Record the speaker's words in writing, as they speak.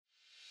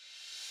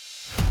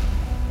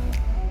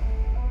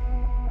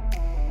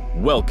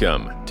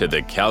Welcome to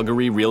the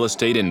Calgary Real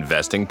Estate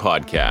Investing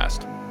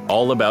Podcast,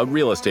 all about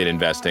real estate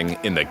investing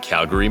in the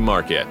Calgary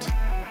market.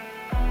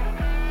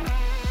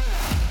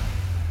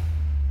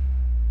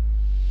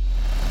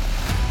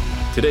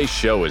 Today's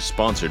show is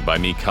sponsored by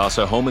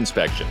Mikasa Home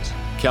Inspections,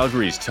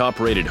 Calgary's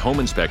top-rated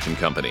home inspection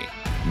company.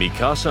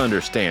 Mikasa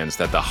understands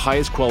that the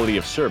highest quality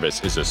of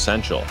service is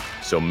essential,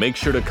 so make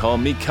sure to call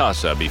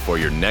Mikasa before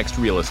your next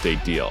real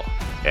estate deal.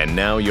 And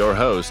now your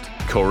host,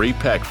 Corey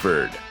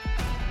Peckford.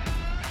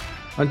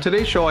 On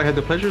today's show, I had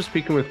the pleasure of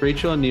speaking with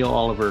Rachel and Neil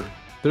Oliver.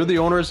 They're the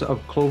owners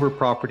of Clover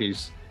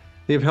Properties.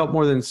 They have helped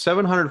more than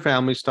 700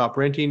 families stop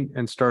renting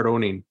and start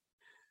owning.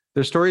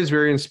 Their story is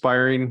very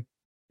inspiring.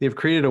 They've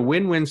created a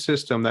win-win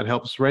system that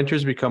helps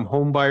renters become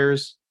home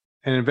buyers,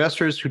 and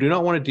investors who do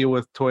not want to deal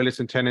with toilets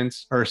and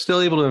tenants are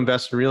still able to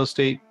invest in real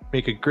estate,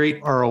 make a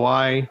great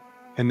ROI,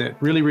 and that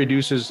really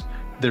reduces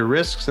their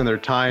risks and their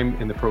time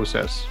in the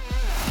process.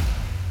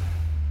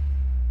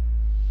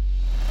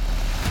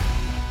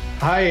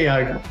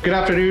 Hi, good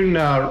afternoon,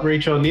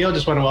 Rachel and Neil.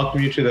 Just want to welcome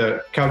you to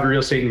the Calgary Real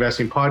Estate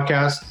Investing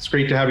Podcast. It's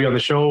great to have you on the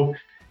show. If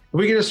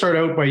we can just start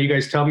out by you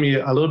guys telling me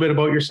a little bit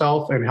about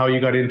yourself and how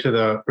you got into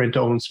the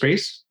rent-to-own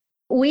space.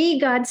 We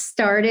got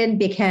started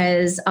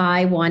because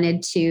I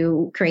wanted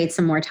to create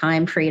some more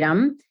time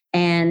freedom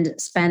and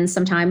spend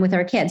some time with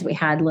our kids. We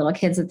had little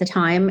kids at the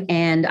time,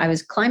 and I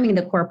was climbing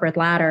the corporate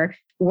ladder,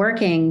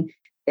 working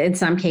in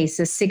some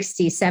cases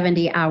 60,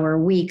 70-hour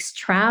weeks,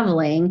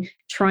 traveling,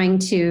 trying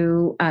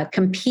to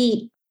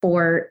compete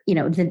for,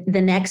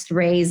 the next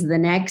raise, the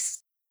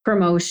next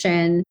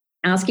promotion,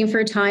 asking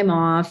for time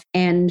off.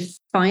 And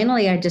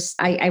finally,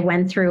 I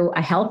went through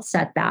a health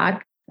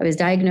setback. I was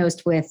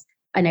diagnosed with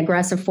an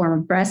aggressive form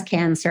of breast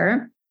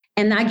cancer.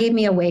 And that gave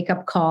me a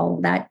wake-up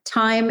call that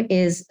time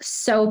is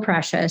so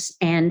precious,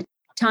 and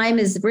time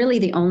is really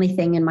the only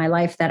thing in my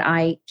life that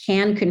I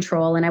can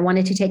control. And I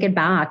wanted to take it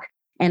back.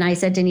 And I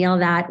said to Neil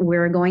that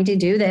we're going to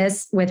do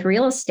this with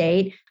real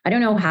estate. I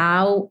don't know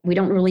how, we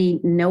don't really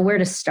know where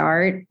to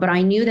start, but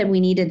I knew that we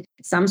needed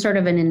some sort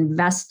of an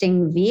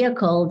investing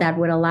vehicle that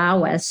would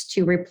allow us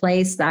to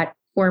replace that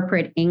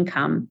corporate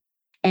income.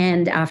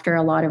 And after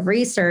a lot of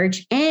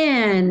research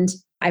and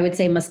I would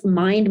say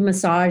mind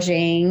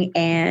massaging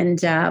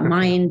and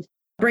mind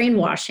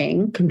brainwashing.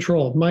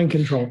 Mind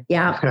control.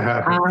 Yeah.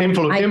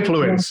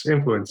 Influence.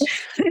 Influence.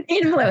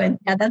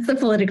 Yeah, that's the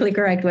politically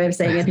correct way of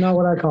saying it. It's not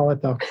what I call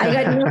it, though. I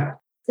got to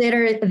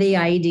consider the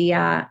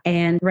idea,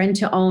 and rent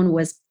to own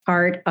was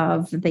part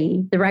of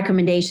the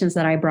recommendations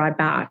that I brought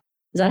back.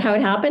 Is that how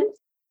it happened?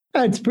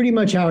 It's pretty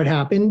much how it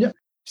happened.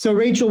 So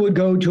Rachel would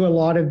go to a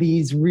lot of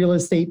these real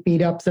estate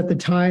meetups at the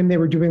time. They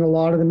were doing a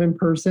lot of them in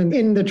person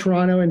in the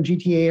Toronto and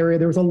GTA area.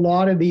 There was a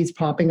lot of these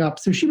popping up.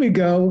 So she would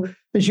go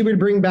and she would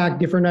bring back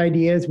different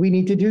ideas. We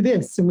need to do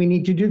this and we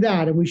need to do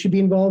that and we should be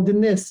involved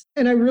in this.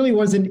 And I really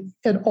wasn't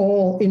at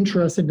all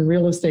interested in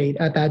real estate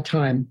at that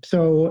time.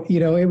 So,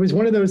 it was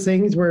one of those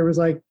things where it was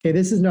like, okay,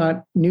 this is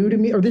not new to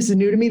me, or this is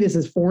new to me. This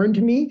is foreign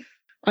to me.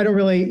 I don't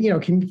really,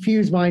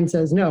 confused mind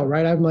says no,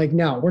 right? I'm like,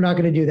 no, we're not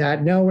going to do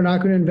that. No, we're not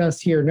going to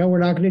invest here. No, we're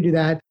not going to do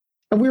that.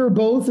 And we were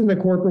both in the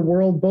corporate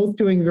world, both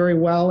doing very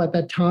well at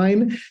that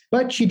time.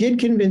 But she did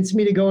convince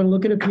me to go and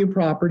look at a few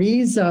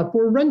properties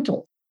for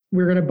rental.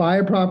 We're going to buy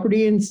a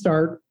property and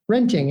start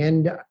renting.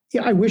 And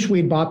I wish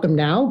we'd bought them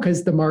now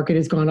because the market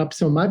has gone up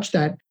so much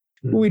that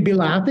we'd be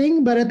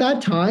laughing. But at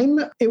that time,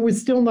 it was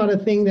still not a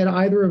thing that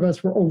either of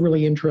us were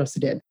overly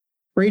interested in.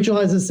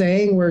 Rachel has a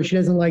saying where she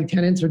doesn't like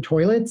tenants or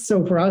toilets.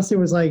 So for us, it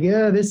was like,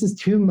 this is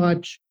too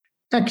much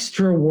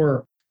extra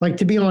work, like,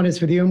 to be honest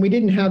with you. And we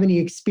didn't have any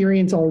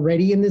experience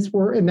already in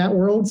that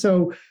world.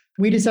 So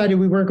we decided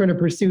we weren't going to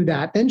pursue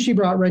that. Then she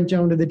brought rent to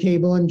own to the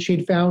table, and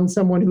she'd found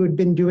someone who had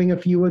been doing a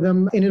few of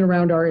them in and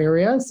around our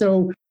area.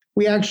 So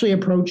we actually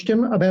approached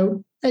him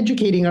about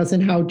educating us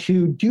in how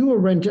to do a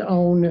rent to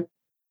own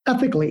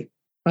ethically,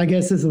 I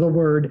guess is the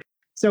word.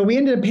 So we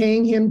ended up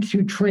paying him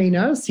to train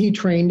us. He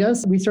trained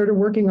us. We started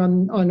working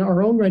on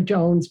our own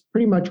rent-to-owns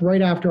pretty much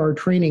right after our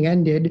training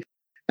ended.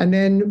 And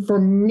then for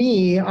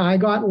me, I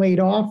got laid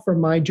off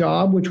from my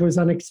job, which was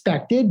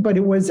unexpected, but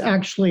it was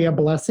actually a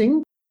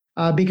blessing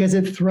because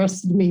it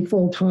thrusted me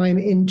full-time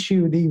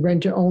into the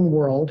rent-to-own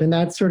world. And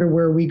that's sort of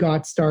where we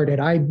got started.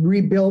 I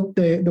rebuilt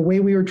the way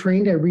we were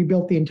trained. I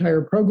rebuilt the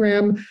entire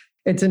program.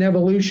 It's an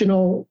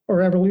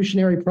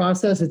evolutionary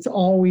process. It's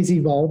always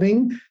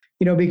evolving.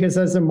 Because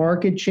as the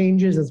market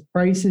changes, as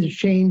prices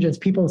change, as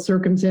people's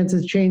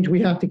circumstances change,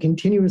 we have to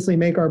continuously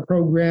make our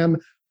program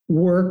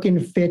work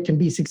and fit and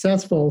be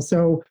successful.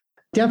 So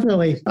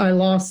definitely, I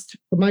lost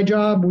my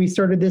job. We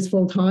started this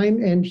full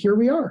time, and here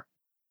we are.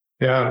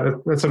 Yeah,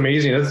 that's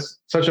amazing. That's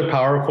such a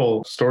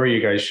powerful story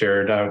you guys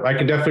shared. I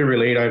can definitely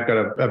relate. I've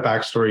got a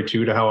backstory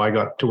too to how I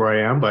got to where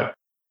I am, but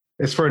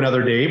it's for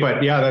another day.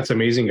 But yeah, that's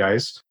amazing,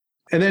 guys.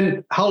 And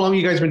then how long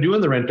have you guys been doing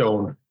the rent to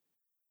own?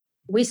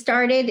 We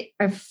started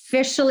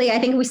officially, I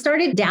think we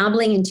started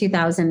dabbling in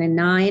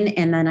 2009,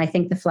 and then I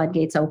think the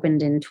floodgates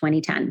opened in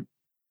 2010.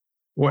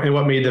 And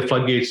what made the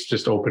floodgates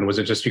just open? Was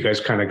it just you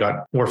guys kind of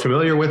got more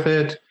familiar with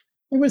it?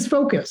 It was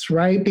focus,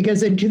 right?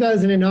 Because in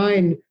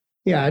 2009,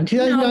 Yeah, in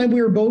 2009,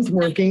 we were both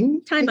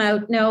working. Time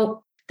out.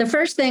 No, the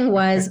first thing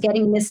was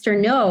getting Mr.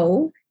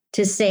 No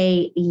to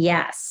say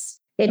yes.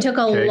 It took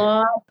a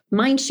lot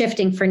mind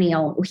shifting for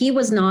Neil. He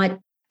was not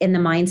in the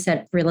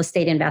mindset of real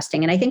estate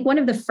investing. And I think one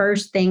of the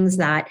first things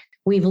that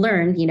we've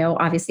learned,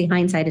 obviously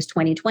hindsight is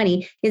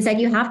 2020, is that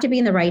you have to be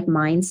in the right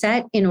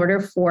mindset in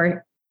order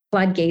for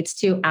floodgates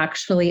to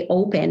actually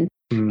open.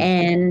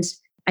 And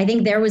I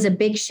think there was a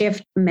big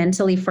shift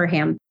mentally for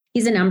him.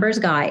 He's a numbers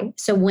guy.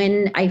 So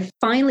when I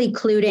finally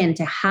clued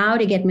into how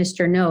to get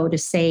Mr. No to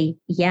say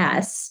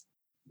yes,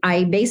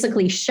 I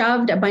basically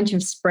shoved a bunch of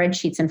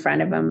spreadsheets in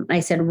front of him. I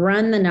said,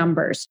 run the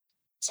numbers.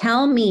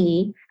 Tell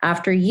me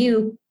after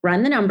you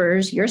run the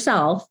numbers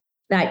yourself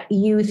that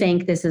you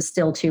think this is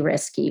still too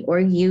risky, or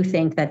you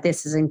think that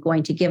this isn't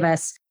going to give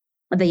us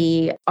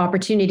the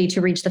opportunity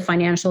to reach the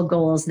financial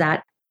goals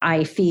that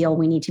I feel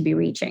we need to be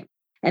reaching.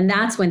 And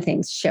that's when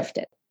things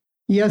shifted.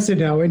 Yes and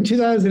no. In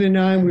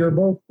 2009, we were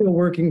both still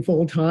working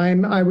full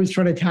time. I was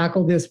trying to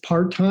tackle this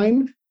part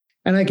time.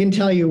 And I can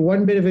tell you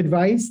one bit of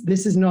advice,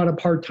 this is not a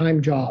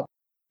part-time job.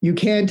 You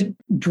can't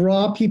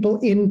draw people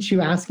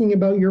into asking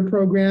about your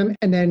program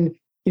and then,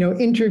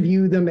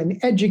 interview them and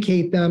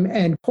educate them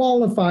and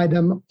qualify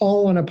them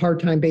all on a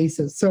part-time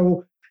basis.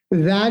 So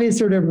that is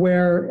sort of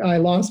where I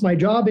lost my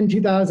job in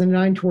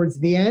 2009 towards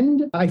the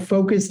end. I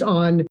focused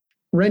on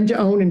rent to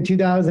own in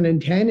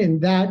 2010,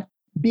 and that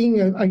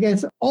being, I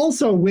guess,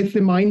 also with the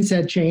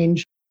mindset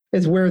change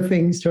is where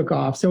things took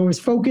off. So it was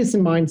focus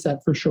and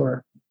mindset for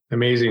sure.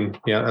 Amazing.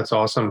 Yeah, that's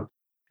awesome.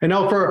 And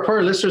now for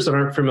our listeners that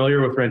aren't familiar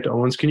with rent to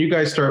owns, can you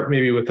guys start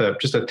maybe with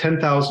just a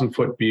 10,000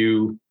 foot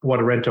view, what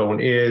a rent to own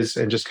is,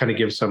 and just kind of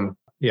give some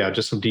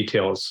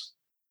details.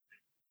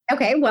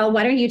 Okay, well,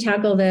 why don't you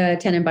tackle the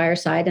tenant buyer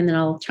side, and then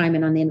I'll chime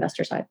in on the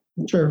investor side.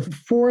 Sure.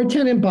 For a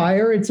tenant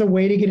buyer, it's a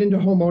way to get into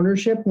home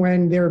ownership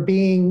when they're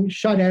being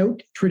shut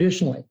out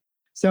traditionally.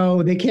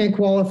 So they can't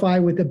qualify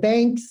with the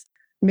banks.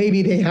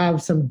 Maybe they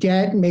have some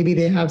debt. Maybe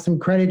they have some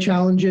credit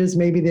challenges.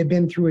 Maybe they've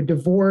been through a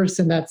divorce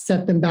and that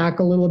set them back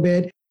a little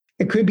bit.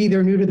 It could be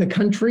they're new to the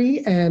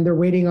country and they're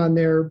waiting on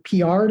their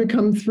PR to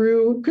come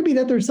through. It could be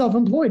that they're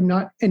self-employed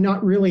and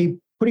not really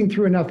putting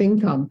through enough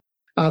income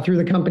through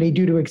the company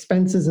due to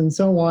expenses and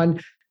so on.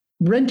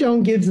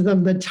 Rent-to-own gives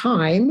them the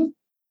time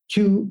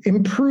to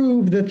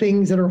improve the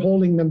things that are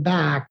holding them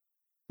back,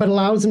 but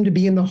allows them to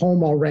be in the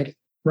home already,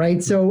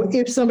 right? So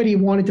if somebody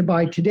wanted to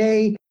buy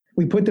today,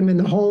 we put them in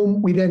the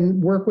home. We then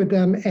work with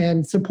them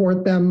and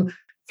support them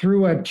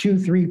through a 2,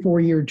 3,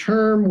 4-year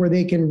term where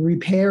they can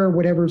repair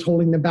whatever's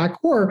holding them back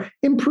or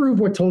improve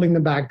what's holding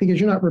them back, because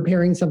you're not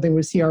repairing something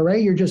with CRA,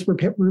 you're just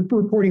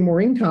reporting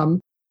more income.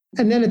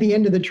 And then at the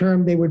end of the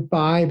term, they would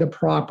buy the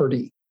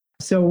property.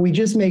 So we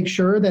just make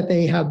sure that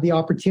they have the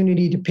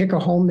opportunity to pick a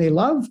home they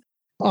love,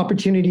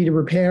 opportunity to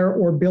repair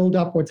or build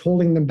up what's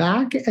holding them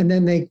back, and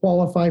then they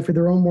qualify for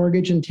their own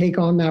mortgage and take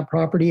on that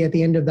property at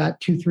the end of that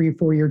 2, 3,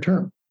 4-year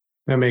term.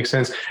 That makes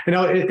sense.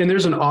 And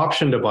there's an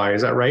option to buy.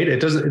 Is that right? They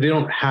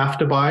don't have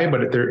to buy,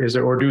 but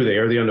or do they?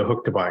 Are they on the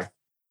hook to buy?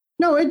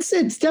 No, it's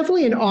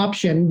definitely an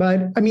option.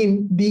 But I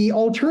mean, the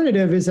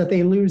alternative is that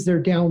they lose their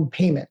down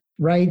payment,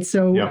 right?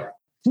 So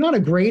It's not a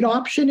great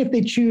option if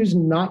they choose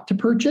not to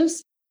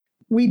purchase.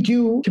 We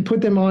do to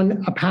put them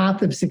on a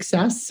path of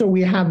success. So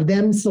we have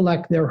them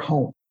select their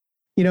home.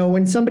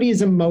 When somebody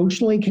is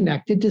emotionally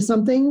connected to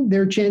something,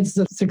 their chances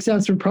of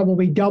success are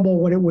probably double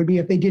what it would be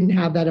if they didn't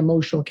have that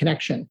emotional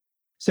connection.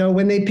 So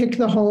when they pick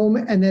the home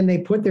and then they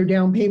put their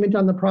down payment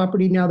on the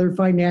property, now they're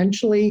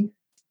financially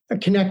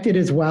connected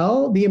as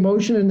well. The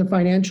emotion and the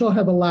financial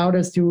have allowed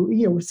us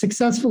to,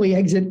 successfully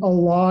exit a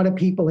lot of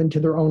people into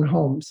their own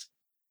homes.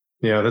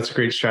 Yeah, that's a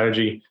great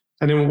strategy.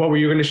 And then what were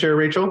you going to share,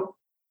 Rachel?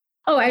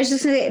 Oh, I was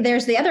just going to say,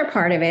 there's the other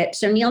part of it.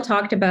 So Neil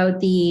talked about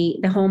the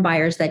home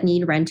buyers that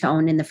need rent to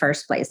own in the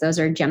first place. Those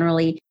are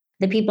generally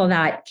the people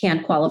that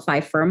can't qualify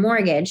for a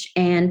mortgage.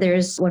 And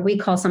there's what we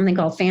call something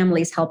called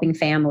families helping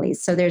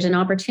families. So there's an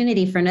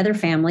opportunity for another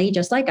family,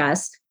 just like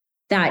us,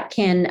 that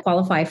can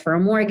qualify for a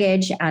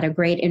mortgage at a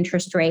great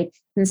interest rate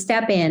and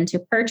step in to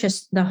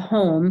purchase the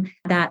home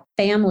that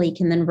family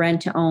can then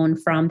rent to own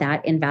from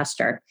that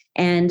investor.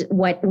 And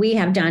what we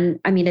have done,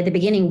 at the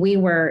beginning, we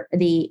were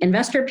the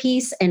investor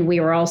piece and we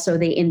were also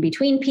the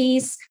in-between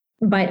piece.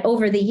 But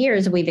over the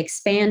years, we've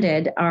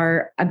expanded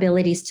our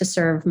abilities to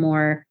serve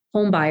more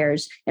home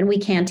buyers, and we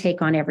can't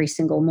take on every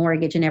single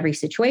mortgage in every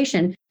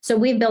situation. So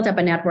we've built up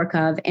a network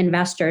of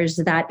investors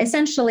that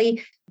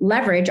essentially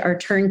leverage our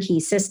turnkey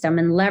system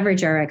and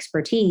leverage our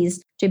expertise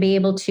to be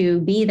able to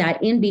be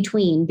that in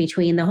between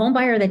the home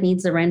buyer that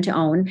needs the rent to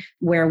own,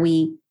 where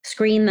we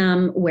screen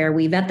them, where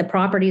we vet the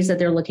properties that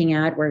they're looking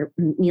at, where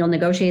Neil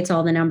negotiates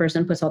all the numbers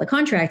and puts all the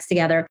contracts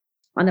together.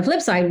 On the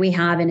flip side, we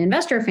have an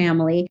investor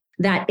family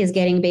that is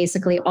getting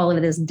basically all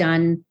of this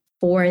done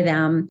for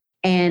them.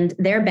 And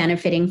they're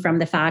benefiting from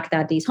the fact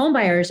that these home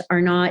buyers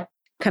are not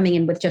coming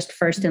in with just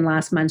first and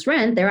last month's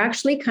rent. They're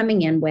actually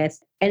coming in with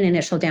an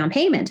initial down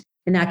payment.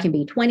 And that can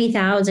be $20,000,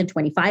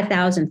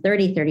 $25,000,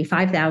 $30,000,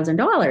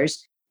 $35,000.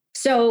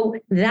 So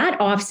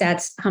that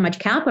offsets how much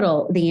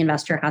capital the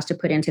investor has to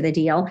put into the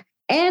deal.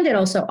 And it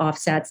also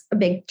offsets a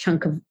big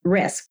chunk of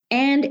risk.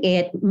 And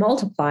it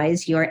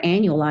multiplies your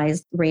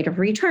annualized rate of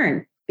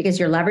return because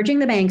you're leveraging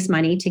the bank's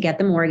money to get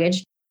the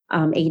mortgage,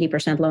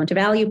 80% loan to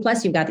value.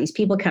 Plus, you've got these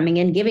people coming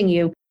in giving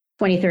you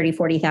 $20,000,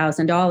 $30,000,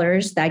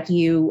 $40,000 that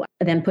you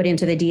then put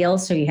into the deal.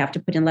 So you have to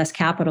put in less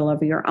capital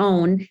of your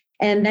own.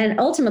 And then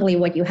ultimately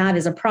what you have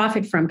is a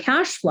profit from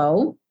cash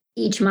flow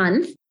each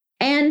month.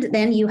 And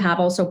then you have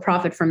also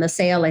profit from the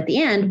sale at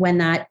the end when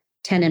that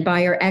tenant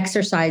buyer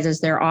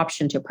exercises their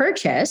option to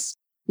purchase.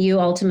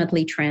 You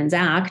ultimately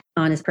transact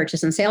on his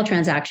purchase and sale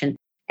transaction,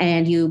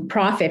 and you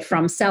profit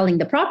from selling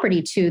the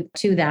property to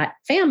that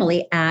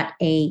family at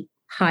a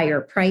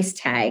higher price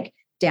tag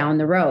down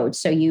the road.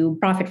 So you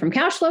profit from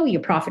cash flow, you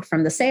profit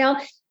from the sale,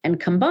 and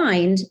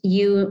combined,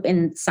 you,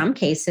 in some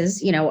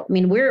cases,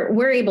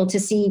 we're able to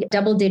see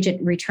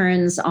double-digit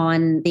returns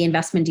on the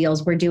investment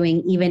deals we're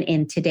doing, even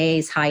in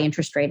today's high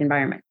interest rate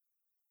environment.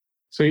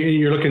 So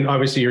you're looking,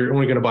 obviously, you're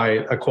only going to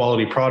buy a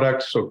quality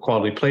product, so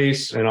quality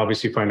place, and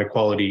obviously find a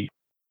quality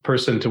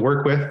person to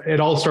work with. It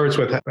all starts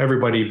with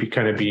everybody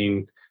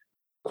being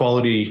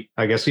quality,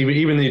 I guess,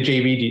 even the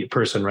JV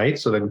person, right?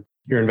 So then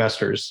your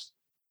investors.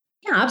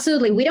 Yeah,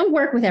 absolutely. We don't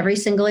work with every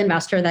single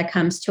investor that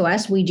comes to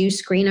us. We do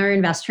screen our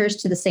investors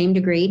to the same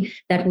degree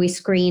that we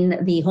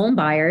screen the home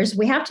buyers.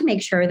 We have to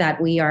make sure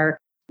that we are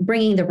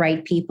bringing the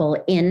right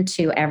people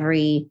into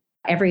every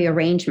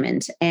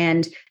arrangement.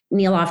 And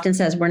Neil often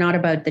says we're not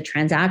about the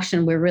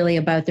transaction, we're really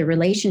about the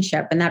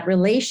relationship. And that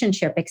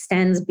relationship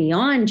extends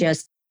beyond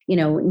just,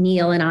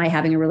 Neil and I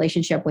having a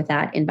relationship with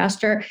that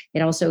investor.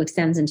 It also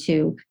extends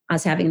into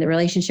us having the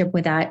relationship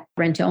with that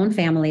rent-to-own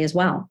family as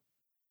well.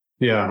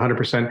 Yeah,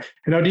 100%. And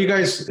now, do you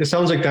guys, it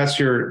sounds like that's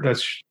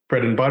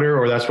bread and butter,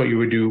 or that's what you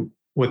would do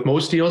with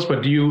most deals,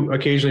 but do you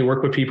occasionally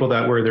work with people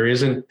where there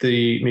isn't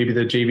maybe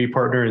the JV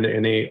partner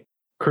and they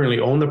currently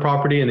own the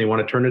property and they want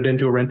to turn it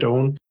into a rent to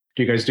own?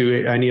 Do you guys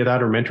do any of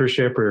that, or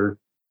mentorship or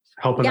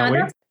help in that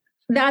way?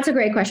 That's a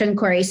great question,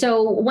 Corey.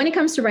 So when it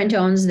comes to rent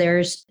owns,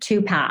 there's two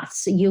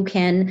paths. You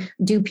can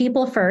do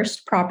people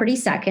first, property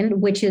second,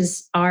 which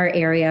is our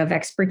area of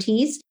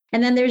expertise.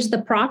 And then there's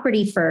the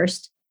property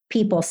first,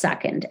 people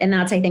second. And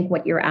that's, I think,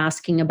 what you're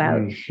asking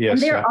about. Yes,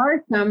 and there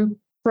are some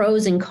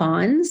pros and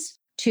cons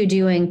to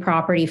doing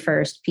property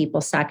first, people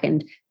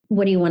second.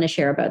 What do you want to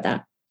share about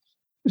that?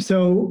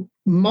 So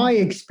my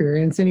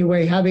experience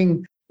anyway,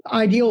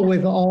 I deal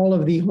with all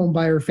of the home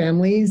buyer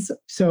families.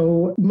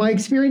 So my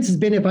experience has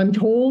been, if I'm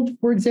told,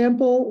 for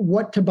example,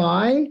 what to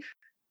buy,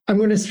 I'm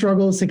going to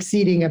struggle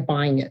succeeding at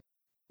buying it,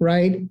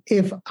 right?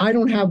 If I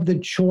don't have the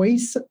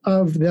choice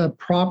of the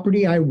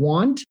property I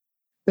want,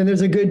 then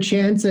there's a good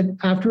chance that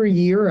after a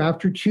year,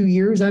 after 2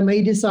 years, I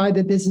may decide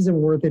that this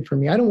isn't worth it for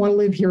me. I don't want to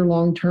live here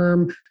long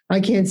term. I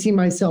can't see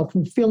myself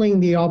fulfilling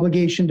the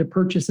obligation to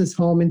purchase this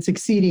home and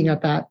succeeding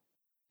at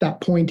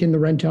that point in the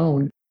rent to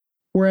own.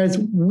 Whereas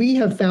we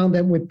have found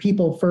that with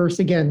people first,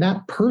 again,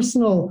 that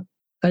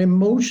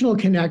emotional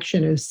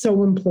connection is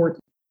so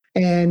important.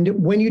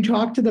 And when you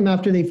talk to them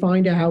after they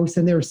find a house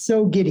and they're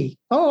so giddy,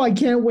 oh, I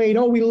can't wait.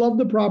 Oh, we love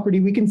the property.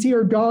 We can see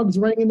our dogs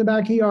running in the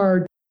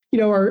backyard.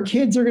 Our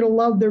kids are going to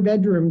love their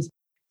bedrooms.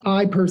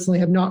 I personally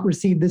have not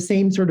received the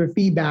same sort of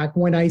feedback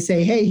when I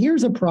say, hey,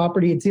 here's a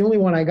property. It's the only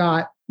one I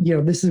got.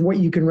 This is what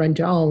you can rent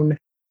to own.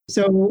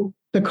 So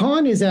the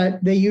con is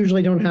that they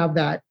usually don't have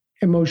that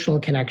emotional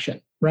connection,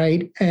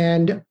 right?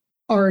 And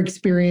our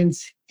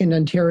experience in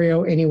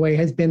Ontario anyway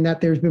has been that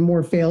there's been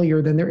more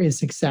failure than there is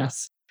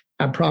success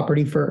at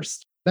property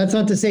first. That's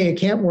not to say it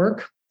can't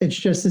work. It's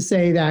just to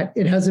say that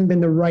it hasn't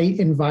been the right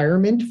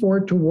environment for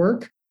it to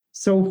work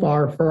so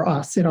far for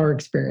us in our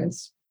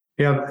experience.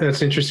 Yeah,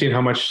 that's interesting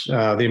how much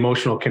the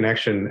emotional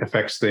connection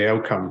affects the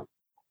outcome.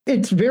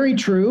 It's very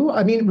true.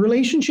 I mean,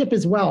 relationship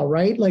as well,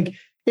 right? Like,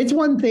 it's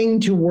one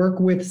thing to work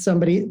with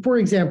somebody, for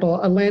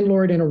example, a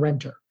landlord and a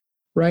renter,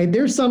 right?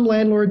 There's some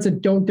landlords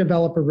that don't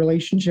develop a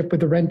relationship with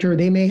the renter.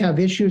 They may have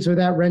issues with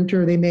that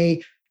renter. They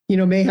may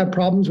have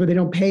problems where they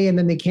don't pay and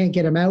then they can't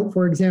get them out.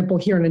 For example,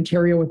 here in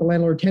Ontario with the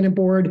landlord-tenant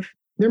board,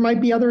 there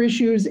might be other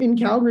issues in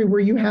Calgary where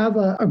you have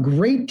a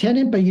great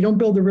tenant, but you don't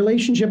build a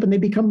relationship and they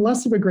become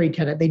less of a great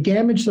tenant. They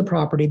damage the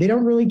property. They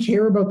don't really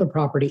care about the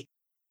property.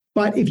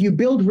 But if you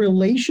build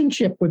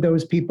relationship with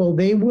those people,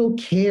 they will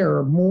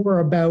care more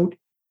about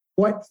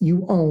what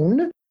you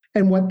own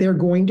and what they're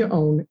going to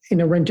own in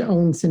a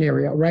rent-to-own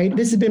scenario, right?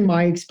 This has been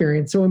my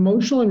experience. So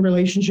emotional and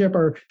relationship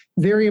are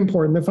very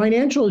important. The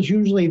financial is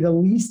usually the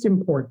least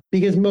important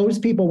because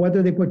most people,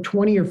 whether they put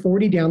 20 or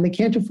 40 down, they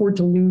can't afford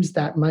to lose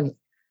that money.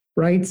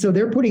 Right? So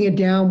they're putting it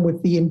down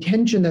with the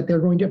intention that they're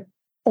going to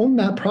own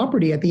that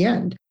property at the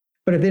end.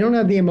 But if they don't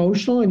have the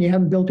emotional and you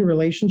haven't built a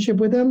relationship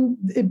with them,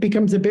 it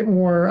becomes a bit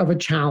more of a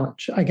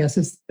challenge, I guess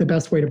is the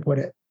best way to put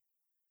it.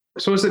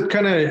 So is it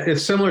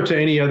it's similar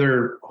to any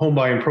other home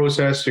buying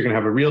process? You're going to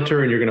have a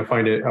realtor and you're going to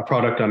find a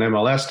product on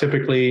MLS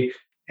typically,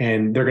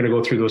 and they're going to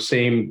go through those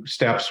same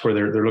steps where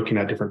they're looking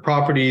at different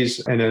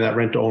properties, and then that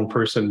rent to own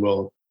person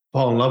will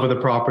fall in love with the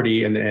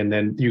property, and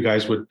then you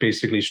guys would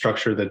basically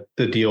structure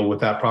the deal with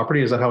that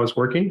property. Is that how it's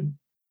working?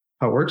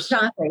 how it works?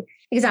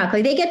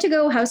 Exactly. They get to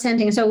go house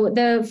hunting. So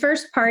the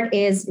first part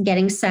is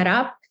getting set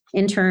up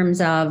in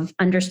terms of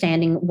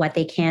understanding what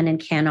they can and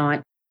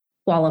cannot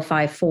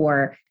qualify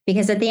for.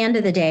 Because at the end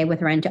of the day,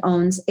 with rent to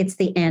owns, it's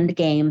the end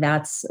game.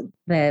 That's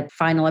the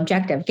final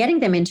objective. Getting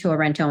them into a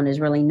rent to own is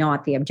really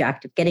not the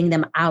objective. Getting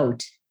them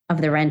out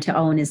of the rent to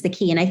own is the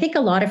key. And I think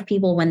a lot of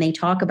people, when they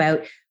talk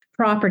about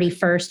property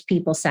first,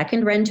 people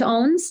second rent to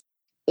owns,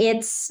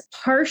 it's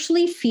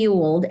partially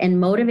fueled and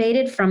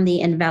motivated from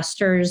the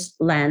investor's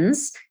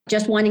lens,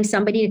 just wanting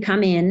somebody to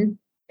come in,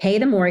 pay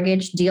the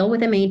mortgage, deal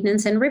with the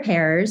maintenance and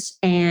repairs,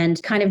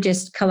 and kind of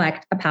just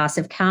collect a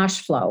passive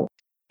cash flow.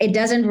 It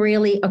doesn't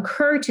really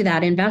occur to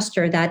that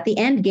investor that the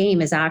end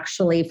game is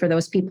actually for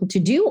those people to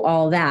do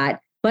all that,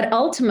 but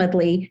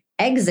ultimately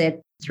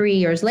exit 3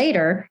 years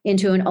later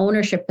into an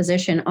ownership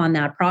position on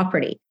that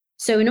property.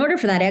 So in order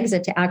for that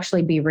exit to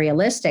actually be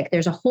realistic,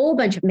 there's a whole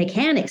bunch of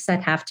mechanics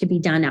that have to be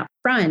done up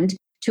front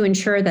to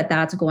ensure that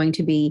that's going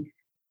to be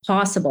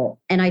possible.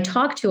 And I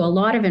talk to a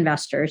lot of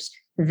investors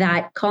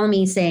that call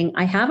me saying,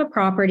 I have a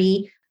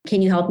property.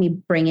 Can you help me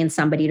bring in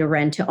somebody to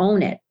rent to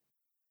own it?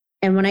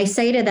 And when I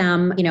say to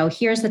them,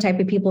 here's the type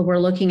of people we're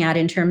looking at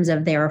in terms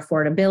of their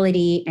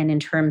affordability and in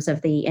terms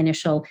of the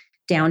initial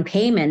down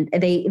payment,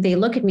 they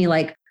look at me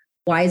like,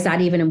 why is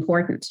that even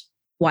important?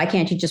 Why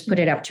can't you just put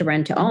it up to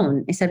rent to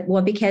own? I said,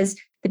 well, because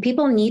the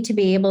people need to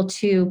be able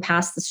to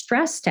pass the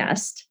stress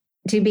test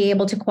to be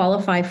able to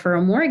qualify for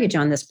a mortgage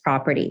on this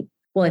property.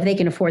 Well, if they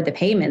can afford the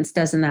payments,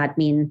 doesn't that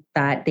mean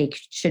that they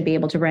should be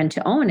able to rent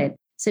to own it? I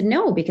said,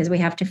 no, because we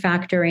have to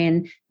factor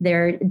in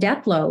their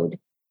debt load.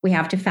 We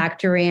have to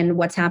factor in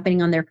what's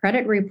happening on their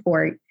credit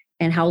report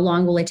and how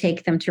long will it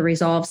take them to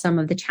resolve some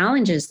of the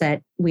challenges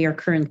that we are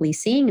currently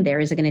seeing there.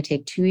 Is it going to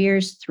take 2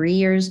 years, 3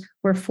 years,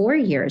 or 4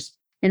 years?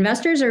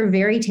 Investors are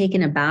very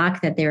taken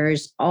aback that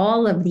there's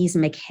all of these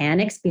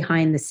mechanics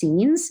behind the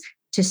scenes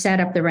to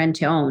set up the rent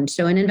to own.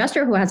 So an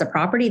investor who has a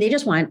property, they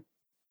just want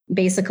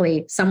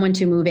basically someone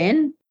to move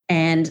in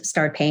and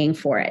start paying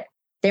for it.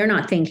 They're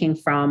not thinking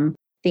from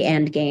the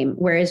end game.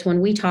 Whereas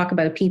when we talk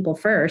about people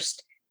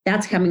first,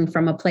 that's coming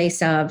from a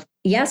place of,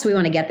 yes, we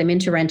want to get them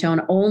into rent to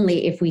own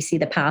only if we see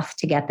the path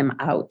to get them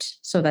out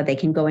so that they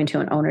can go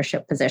into an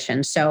ownership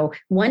position. So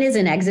one is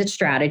an exit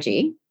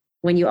strategy.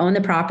 When you own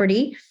the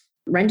property,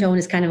 rent to own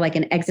is kind of like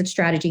an exit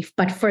strategy,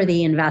 but for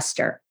the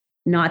investor,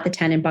 not the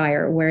tenant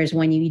buyer. Whereas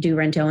when you do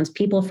rent to owns,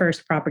 people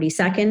first, property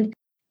second,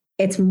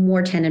 it's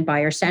more tenant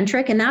buyer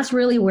centric. And that's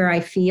really where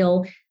I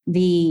feel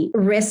the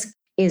risk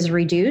is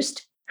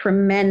reduced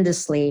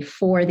tremendously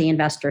for the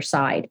investor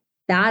side.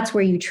 That's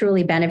where you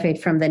truly benefit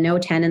from the no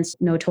tenants,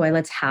 no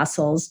toilets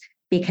hassles,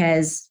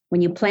 because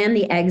when you plan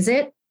the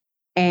exit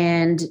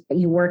and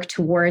you work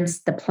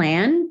towards the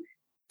plan,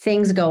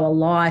 things go a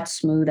lot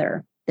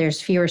smoother.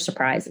 There's fewer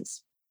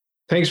surprises.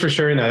 Thanks for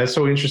sharing that. It's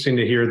so interesting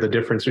to hear the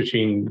difference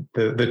between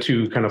the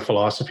two kind of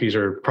philosophies,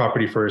 or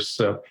property first,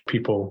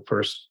 people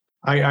first.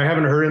 I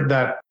haven't heard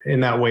that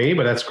in that way,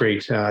 but that's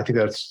great. I think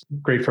that's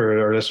great for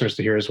our listeners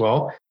to hear as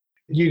well.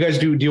 You guys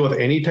do deal with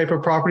any type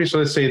of property? So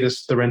let's say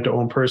the rent to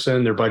own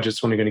person, their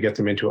budget's only going to get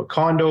them into a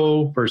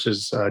condo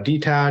versus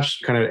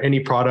detached. Kind of any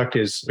product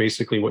is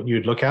basically what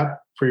you'd look at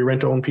for your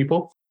rent to own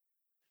people?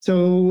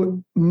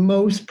 So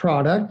most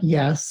product,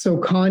 yes. So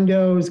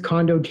condos,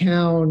 condo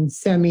towns,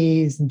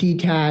 semis,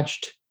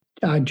 detached,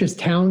 just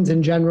towns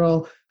in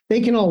general,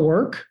 they can all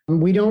work.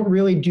 We don't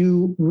really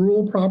do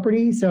rural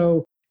property.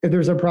 So if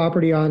there's a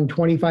property on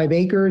 25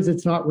 acres,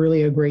 it's not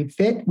really a great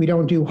fit. We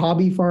don't do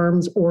hobby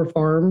farms or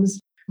farms.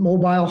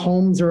 Mobile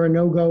homes are a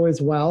no-go as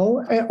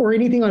well, or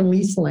anything on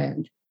leased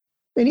land.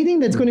 Anything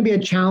that's going to be a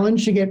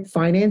challenge to get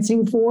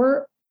financing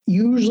for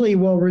usually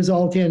will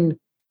result in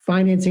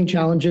financing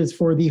challenges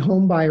for the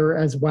home buyer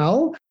as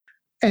well.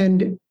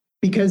 And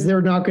because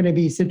they're not going to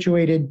be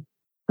situated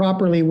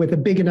properly with a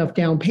big enough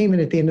down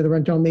payment at the end of the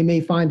rent own, they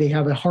may find they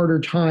have a harder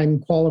time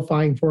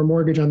qualifying for a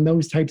mortgage on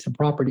those types of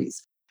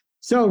properties.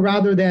 So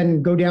rather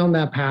than go down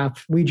that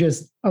path, we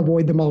just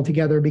avoid them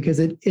altogether because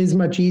it is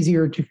much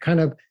easier to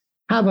kind of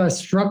have a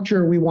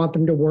structure we want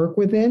them to work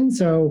within.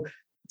 So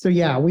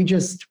yeah, we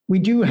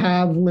do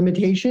have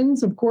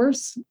limitations, of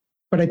course,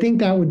 but I think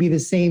that would be the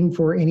same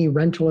for any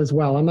rental as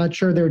well. I'm not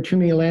sure there are too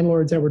many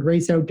landlords that would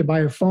race out to buy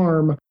a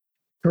farm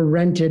to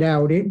rent it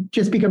out. It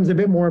just becomes a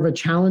bit more of a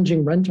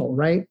challenging rental,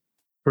 right?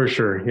 For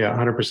sure. Yeah,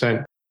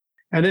 100%.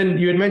 And then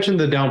you had mentioned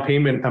the down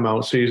payment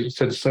amount. So you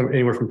said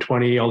anywhere from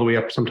 20 all the way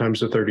up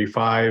sometimes to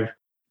 35.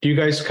 Do you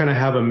guys kind of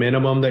have a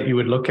minimum that you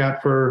would look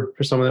at for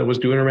someone that was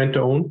doing a rent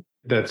to own?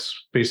 That's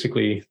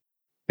basically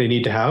they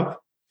need to have?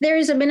 There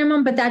is a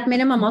minimum, but that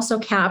minimum also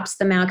caps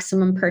the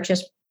maximum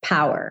purchase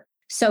power.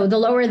 So the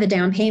lower the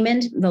down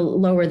payment, the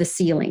lower the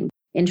ceiling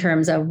in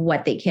terms of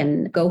what they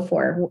can go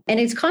for. And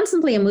it's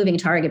constantly a moving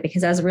target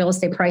because as real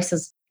estate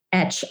prices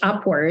etch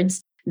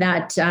upwards,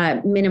 that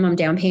minimum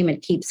down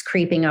payment keeps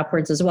creeping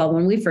upwards as well.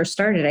 When we first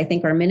started, I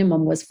think our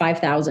minimum was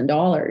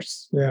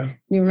 $5,000. Yeah.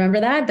 You remember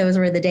that? Those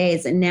were the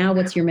days. And now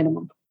what's your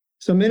minimum?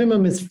 So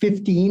minimum is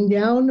 15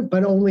 down,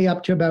 but only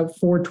up to about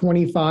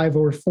 425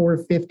 or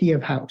 450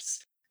 of house.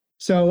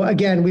 So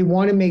again, we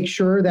want to make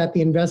sure that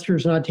the investor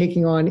is not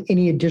taking on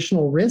any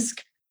additional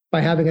risk by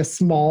having a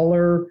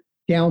smaller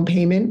down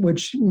payment,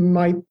 which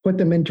might put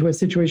them into a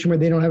situation where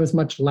they don't have as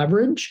much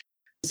leverage.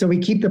 So we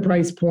keep the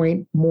price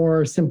point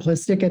more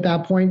simplistic at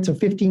that point. So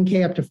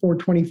 15K up to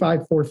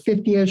 425,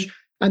 450-ish.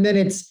 And then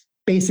it's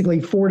basically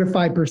 4 to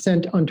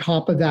 5% on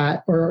top of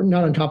that, or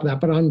not on top of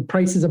that, but on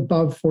prices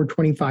above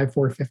 425,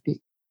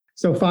 450.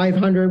 So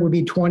 500 would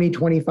be 20,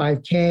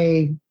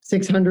 25K,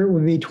 600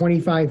 would be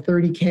 25,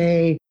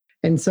 30K,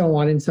 and so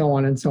on and so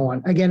on and so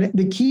on. Again,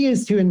 the key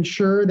is to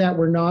ensure that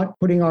we're not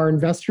putting our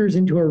investors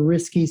into a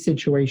risky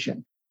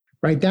situation,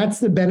 right? That's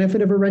the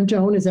benefit of a rent to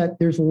own, is that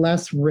there's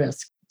less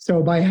risk.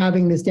 So by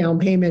having this down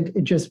payment,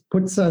 it just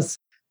puts us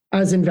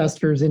as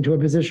investors into a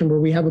position where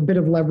we have a bit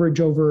of leverage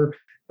over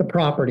the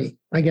property,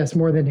 I guess,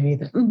 more than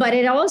anything. But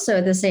it also,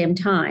 at the same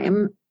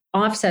time,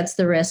 offsets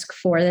the risk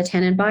for the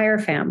tenant buyer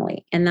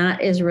family. And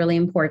that is really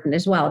important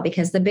as well,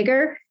 because the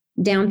bigger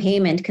down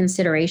payment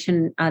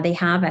consideration they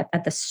have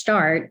at the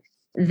start,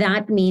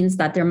 that means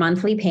that their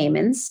monthly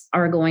payments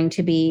are going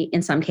to be,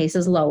 in some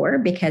cases, lower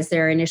because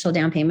their initial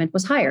down payment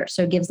was higher.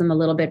 So it gives them a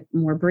little bit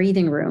more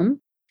breathing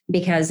room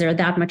because they're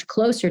that much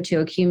closer to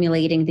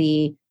accumulating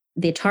the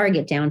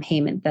target down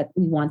payment that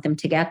we want them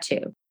to get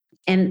to.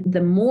 And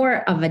the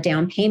more of a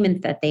down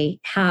payment that they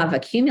have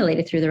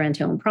accumulated through the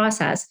rent-to-own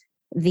process,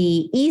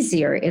 the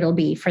easier it'll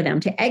be for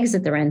them to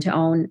exit the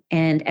rent-to-own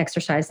and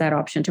exercise that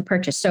option to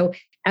purchase. So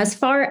as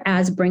far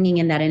as bringing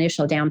in that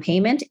initial down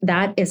payment,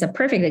 that is a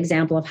perfect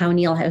example of how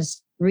Neil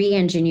has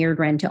re-engineered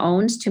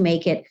rent-to-owns to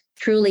make it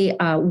truly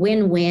a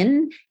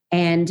win-win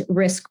and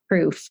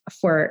risk-proof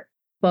for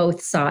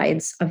both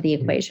sides of the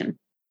equation.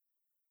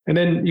 And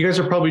then you guys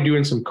are probably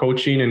doing some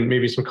coaching and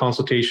maybe some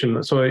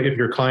consultation. So if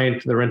your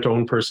client, the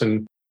rent-to-own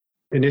person,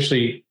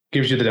 initially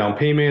gives you the down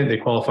payment, they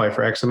qualify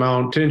for X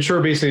amount to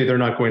ensure basically they're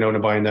not going out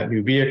and buying that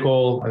new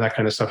vehicle and that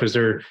kind of stuff. Is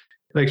there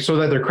like, so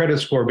that their credit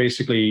score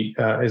basically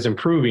is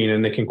improving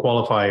and they can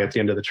qualify at the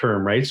end of the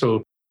term, right?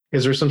 So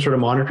is there some sort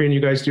of monitoring you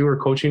guys do or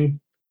coaching?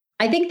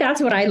 I think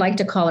that's what I like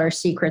to call our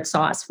secret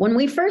sauce. When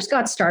we first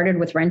got started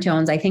with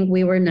rent-to-owns, I think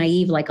we were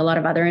naive, like a lot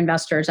of other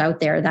investors out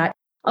there, that,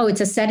 oh,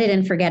 it's a set it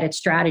and forget it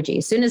strategy.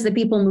 As soon as the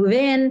people move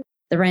in,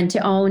 the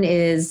rent-to-own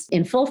is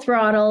in full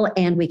throttle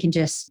and we can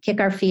just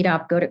kick our feet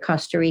up, go to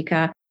Costa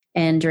Rica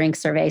and drink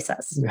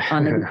cervezas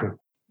on the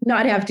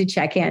not have to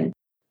check in.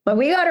 But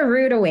we got a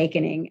rude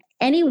awakening.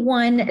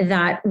 Anyone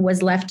that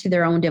was left to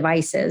their own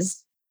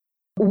devices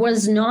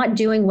was not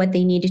doing what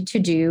they needed to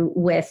do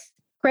with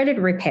credit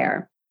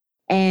repair.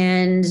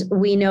 And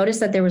we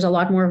noticed that there was a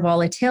lot more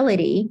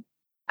volatility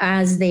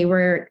as they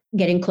were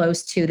getting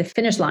close to the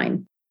finish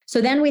line. So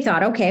then we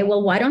thought, okay,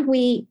 well, why don't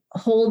we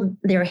hold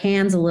their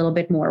hands a little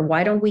bit more?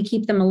 Why don't we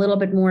keep them a little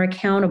bit more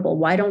accountable?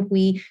 Why don't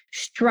we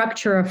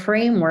structure a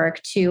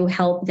framework to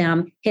help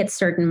them hit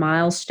certain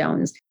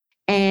milestones?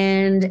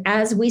 And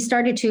as we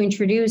started to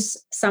introduce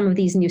some of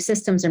these new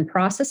systems and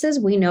processes,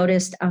 we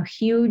noticed a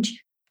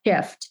huge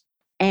shift.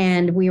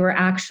 And we were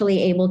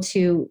actually able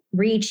to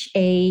reach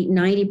a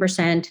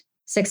 90%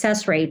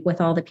 success rate with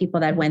all the people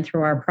that went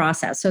through our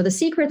process. So the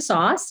secret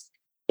sauce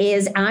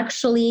is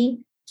actually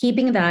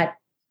keeping that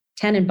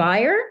tenant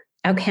buyer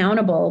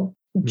accountable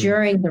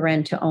during the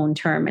rent to own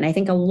term. And I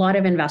think a lot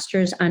of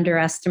investors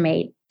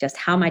underestimate just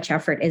how much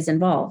effort is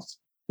involved.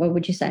 What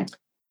would you say?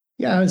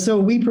 Yeah, so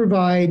we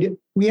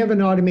have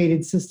an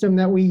automated system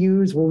that we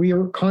use where we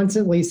are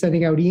constantly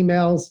sending out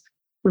emails,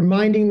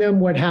 reminding them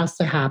what has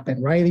to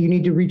happen, right? You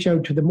need to reach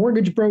out to the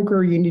mortgage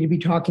broker. You need to be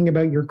talking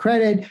about your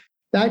credit.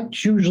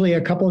 That's usually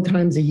a couple of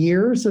times a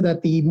year so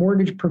that the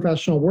mortgage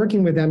professional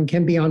working with them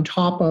can be on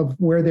top of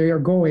where they are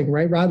going,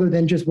 right? Rather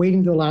than just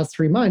waiting the last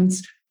 3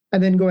 months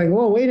and then going,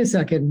 whoa, wait a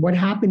second, what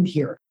happened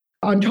here?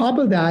 On top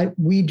of that,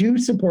 we do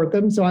support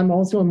them. So I'm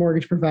also a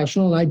mortgage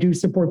professional and I do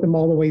support them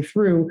all the way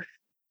through.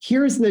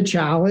 Here's the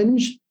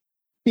challenge.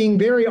 Being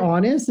very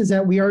honest is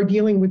that we are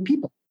dealing with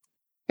people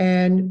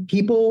and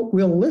people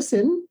will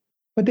listen,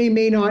 but they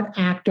may not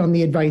act on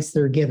the advice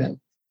they're given.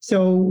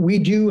 So we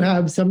do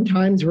have some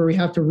times where we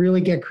have to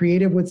really get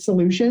creative with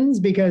solutions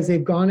because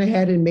they've gone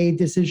ahead and made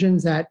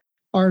decisions that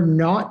are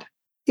not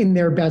in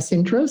their best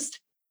interest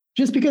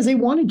just because they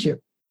wanted to.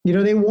 You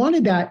know, they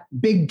wanted that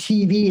big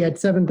TV at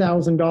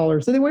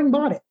 $7,000, so they went and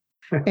bought it.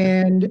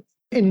 And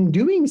in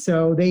doing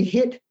so, they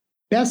hit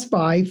Best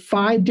Buy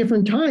 5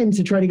 different times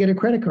to try to get a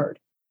credit card.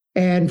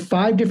 And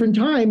 5 different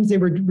times they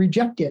were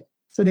rejected.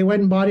 So they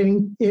went and bought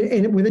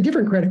it with a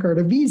different credit card,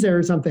 a Visa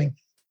or something,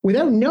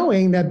 without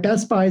knowing that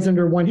Best Buy is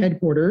under one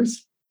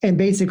headquarters. And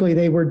basically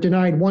they were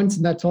denied once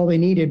and that's all they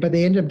needed, but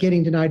they ended up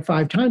getting denied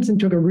 5 times and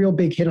took a real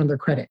big hit on their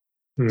credit.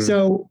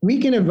 So we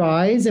can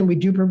advise and we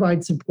do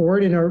provide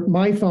support. And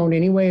my phone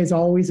anyway is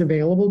always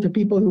available to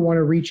people who want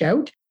to reach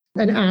out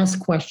and ask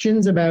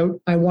questions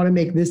about, I want to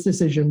make this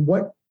decision.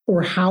 What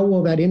or how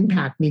will that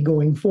impact me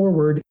going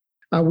forward?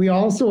 We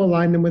also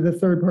align them with a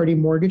third-party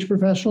mortgage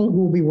professional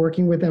who will be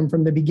working with them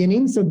from the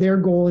beginning. So their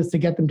goal is to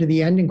get them to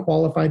the end and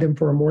qualify them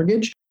for a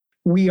mortgage.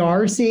 We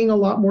are seeing a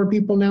lot more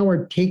people now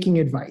are taking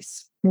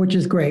advice, which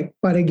is great.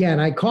 But again,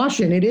 I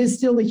caution, it is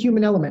still a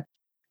human element.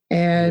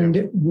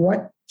 And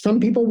what some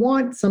people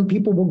want, some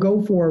people will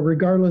go for,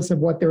 regardless of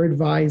what they're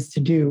advised to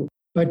do.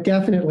 But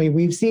definitely,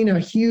 we've seen a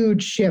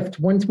huge shift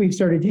once we've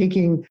started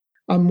taking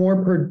a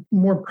more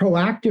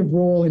proactive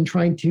role in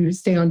trying to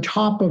stay on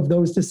top of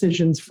those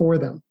decisions for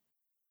them.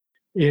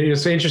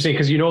 It's interesting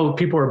because,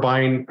 people are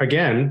buying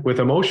again with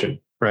emotion,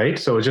 right?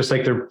 So it's just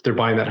like they're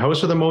buying that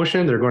house with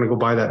emotion. They're going to go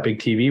buy that big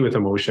TV with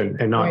emotion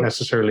and not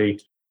necessarily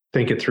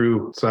think it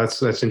through. So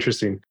that's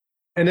interesting.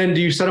 And then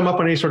do you set them up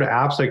on any sort of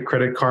apps like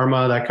Credit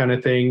Karma, that kind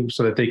of thing,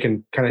 so that they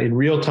can kind of in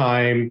real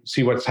time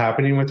see what's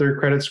happening with their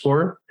credit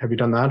score? Have you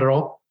done that at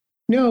all?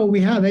 No, we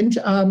haven't.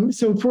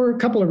 So for a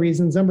couple of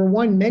reasons. Number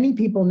one, many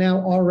people now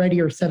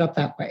already are set up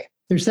that way.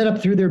 They're set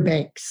up through their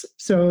banks.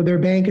 So their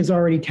bank is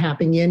already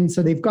tapping in.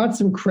 So they've got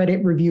some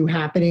credit review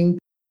happening.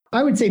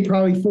 I would say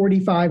probably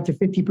 45 to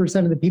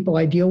 50% of the people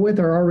I deal with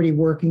are already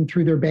working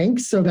through their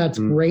banks. So that's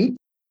great.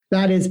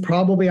 That is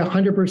probably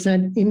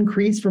 100%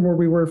 increase from where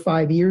we were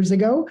 5 years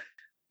ago.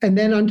 And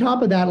then on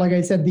top of that, like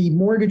I said, the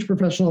mortgage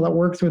professional that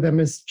works with them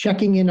is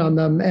checking in on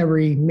them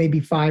every maybe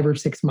 5 or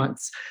 6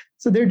 months.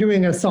 So they're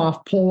doing a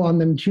soft pull on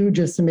them too,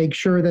 just to make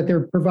sure that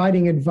they're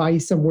providing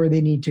advice on where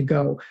they need to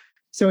go.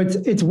 So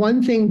it's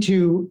one thing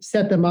to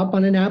set them up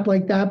on an app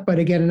like that, but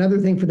again, another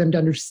thing for them to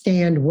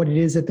understand what it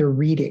is that they're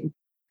reading.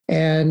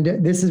 And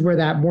this is where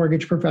that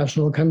mortgage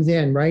professional comes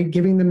in, right?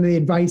 Giving them the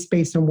advice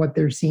based on what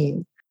they're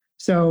seeing.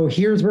 So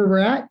here's where we're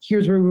at.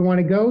 Here's where we want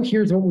to go.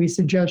 Here's what we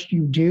suggest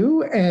you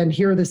do. And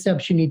here are the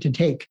steps you need to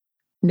take.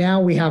 Now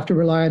we have to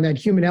rely on that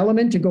human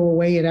element to go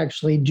away and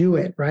actually do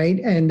it, right?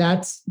 And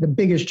that's the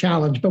biggest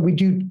challenge. But we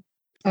do,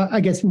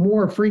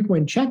 more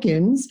frequent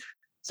check-ins.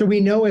 So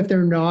we know if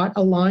they're not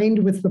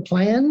aligned with the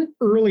plan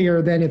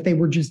earlier than if they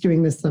were just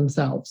doing this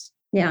themselves.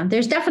 Yeah,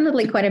 there's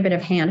definitely quite a bit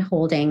of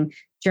hand-holding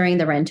during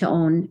the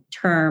rent-to-own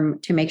term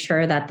to make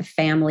sure that the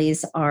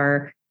families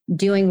are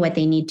doing what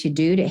they need to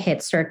do to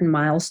hit certain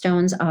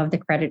milestones of the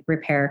credit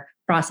repair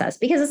process,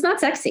 because it's not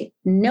sexy.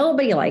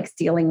 Nobody likes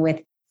dealing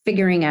with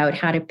figuring out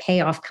how to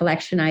pay off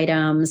collection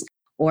items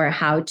or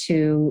how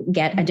to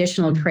get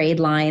additional trade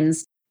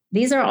lines.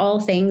 These are all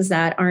things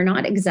that are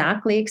not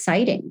exactly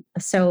exciting.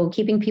 So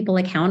keeping people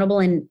accountable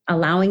and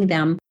allowing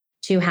them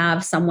to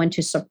have someone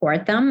to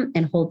support them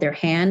and hold their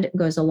hand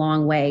goes a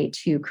long way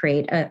to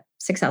create a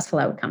successful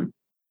outcome.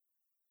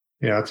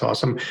 Yeah, that's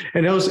awesome.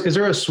 And is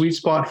there a sweet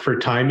spot for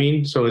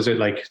timing? So is it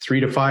like 3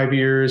 to 5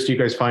 years? Do you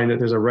guys find that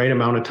there's a right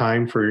amount of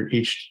time for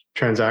each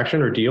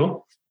transaction or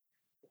deal?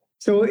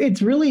 So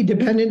it's really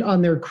dependent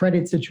on their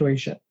credit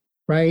situation,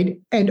 right?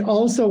 And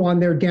also on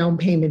their down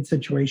payment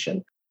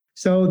situation.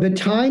 So the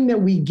time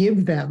that we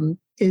give them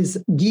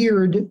is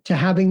geared to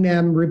having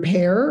them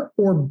repair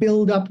or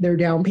build up their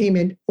down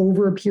payment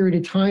over a period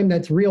of time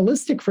that's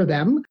realistic for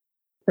them,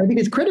 right?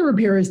 Because credit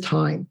repair is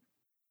time.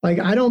 Like,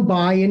 I don't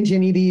buy into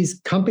any of these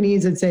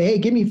companies that say, hey,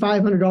 give me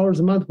 $500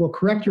 a month, we'll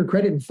correct your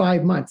credit in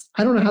 5 months.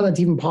 I don't know how that's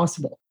even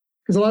possible,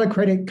 because a lot of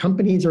credit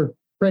companies or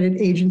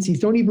credit agencies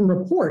don't even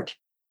report.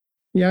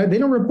 Yeah, they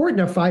don't report in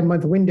a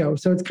 5-month window.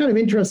 So it's kind of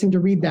interesting to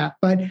read that.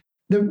 But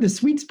the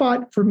sweet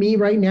spot for me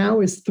right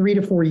now is 3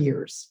 to 4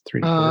 years.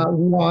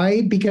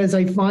 Why? Because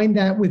I find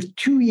that with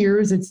 2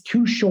 years, it's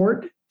too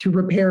short to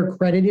repair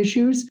credit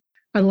issues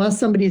unless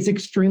somebody is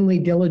extremely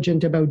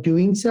diligent about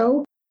doing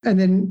so. And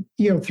then,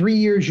 3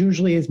 years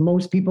usually is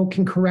most people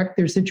can correct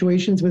their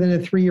situations within a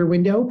 3-year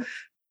window.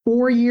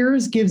 4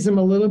 years gives them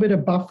a little bit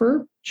of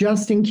buffer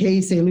just in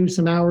case they lose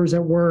some hours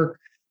at work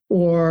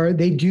or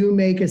they do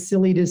make a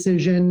silly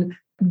decision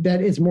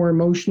that is more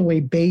emotionally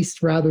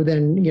based rather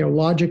than,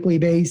 logically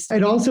based.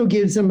 It also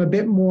gives them a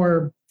bit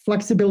more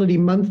flexibility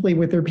monthly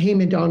with their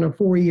payment on a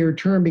 4-year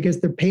term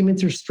because their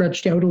payments are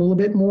stretched out a little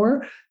bit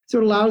more. So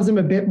it allows them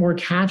a bit more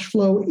cash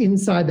flow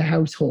inside the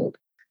household.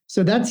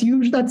 So that's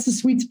the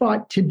sweet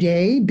spot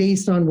today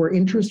based on where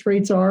interest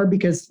rates are,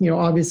 because,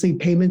 obviously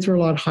payments are a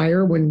lot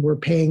higher when we're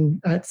paying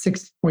at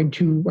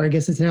 6.2, I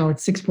guess it's now at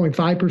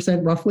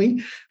 6.5%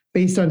 roughly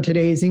based on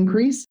today's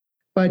increase.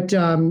 But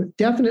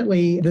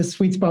definitely the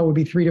sweet spot would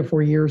be 3 to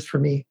 4 years for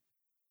me.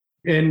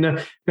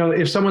 And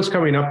if someone's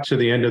coming up to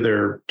the end of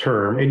their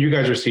term and you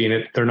guys are seeing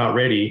it, they're not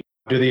ready.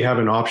 Do they have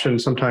an option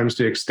sometimes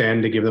to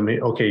extend, to give them,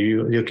 okay,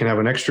 you can have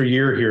an extra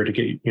year here to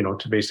get,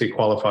 to basically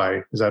qualify?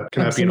 Can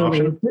that be an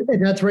option?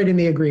 And that's right in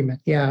the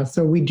agreement. Yeah.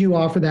 So we do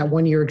offer that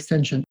 1-year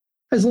extension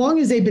as long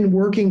as they've been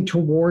working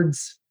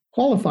towards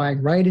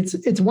qualifying, right?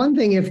 It's one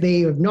thing if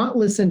they have not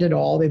listened at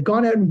all, they've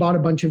gone out and bought a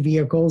bunch of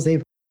vehicles,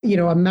 they've,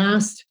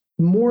 amassed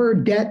more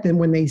debt than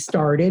when they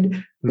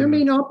started. There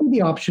may not be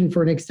the option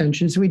for an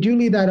extension. So we do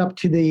leave that up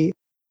to the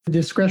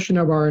discretion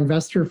of our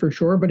investor for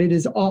sure, but it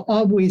is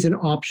always an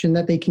option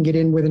that they can get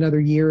in with another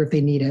year if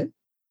they need it.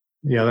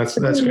 Yeah, that's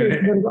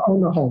good.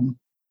 Own a home.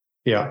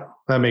 Yeah,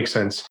 that makes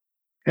sense.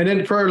 And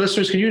then for our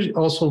listeners, can you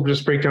also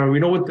just break down, we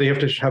know what they have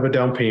to have a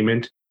down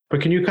payment, but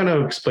can you kind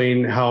of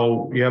explain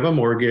how you have a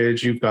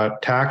mortgage, you've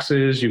got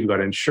taxes, you've got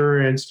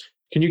insurance.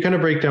 Can you kind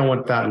of break down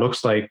what that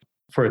looks like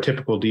for a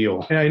typical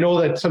deal? And I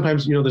know that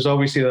sometimes, there's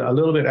obviously a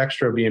little bit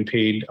extra being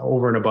paid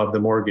over and above the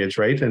mortgage,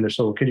 right? And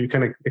so can you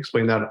kind of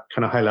explain that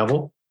kind of high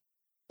level?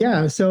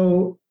 Yeah.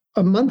 So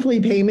A monthly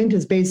payment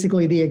is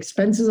basically the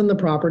expenses on the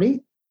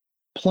property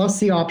plus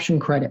the option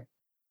credit.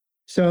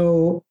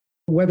 So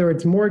whether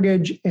it's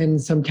mortgage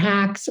and some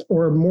tax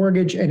or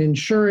mortgage and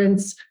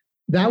insurance,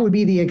 that would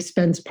be the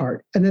expense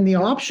part. And then the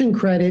option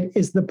credit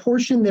is the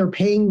portion they're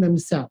paying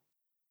themselves.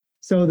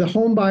 So the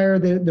home buyer,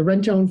 the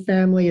rent-own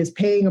family is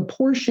paying a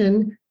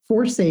portion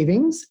for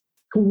savings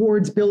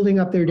towards building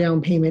up their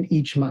down payment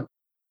each month.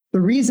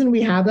 The reason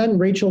we have that, and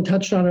Rachel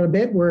touched on it a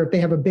bit, where if they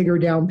have a bigger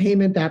down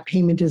payment, that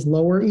payment is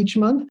lower each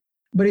month.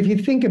 But if you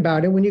think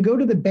about it, when you go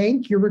to the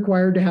bank, you're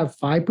required to have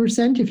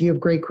 5% if you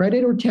have great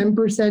credit or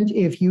 10%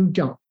 if you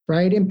don't,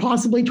 right? And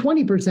possibly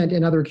 20%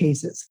 in other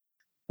cases.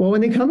 Well,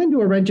 when they come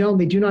into a rent-own,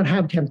 they do not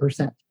have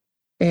 10%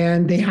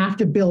 and they have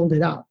to build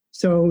it up.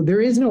 So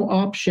there is no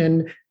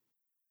option,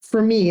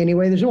 for me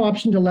anyway, there's no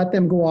option to let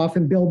them go off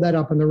and build that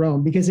up on their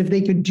own, because if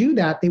they could do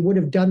that, they would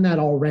have done that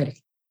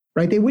already,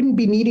 right? They wouldn't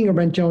be needing a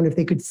rent-own if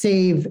they could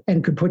save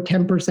and could put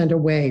 10%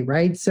 away,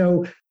 right?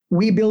 So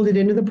we build it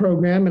into the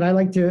program, and I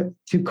like to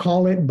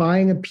call it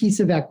buying a piece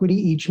of equity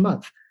each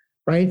month,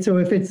 right? So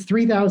if it's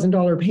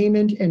 $3,000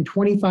 payment and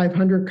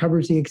 $2,500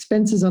 covers the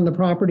expenses on the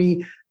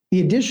property, the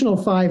additional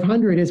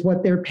 $500 is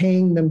what they're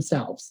paying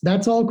themselves.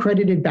 That's all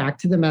credited back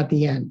to them at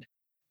the end.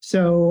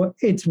 So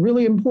it's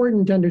really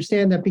important to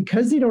understand that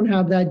because they don't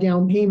have that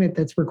down payment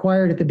that's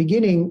required at the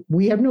beginning,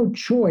 we have no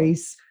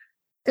choice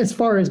as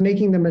far as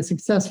making them a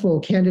successful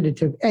candidate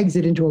to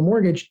exit into a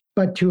mortgage,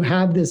 but to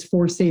have this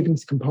forced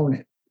savings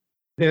component.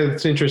 Yeah,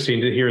 it's interesting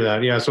to hear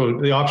that. Yeah, so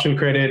the option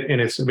credit, and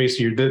it's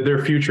basically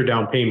their future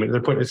down payment.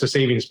 It's a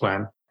savings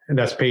plan, and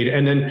that's paid.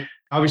 And then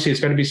obviously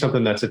it's got to be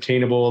something that's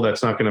attainable,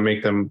 that's not going to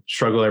make them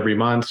struggle every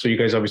month. So you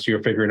guys obviously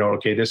are figuring out,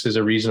 okay, this is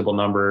a reasonable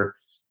number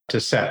to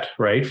set,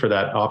 right, for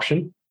that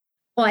option.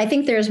 Well, I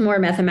think there's more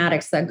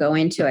mathematics that go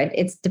into it.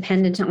 It's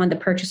dependent on the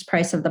purchase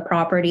price of the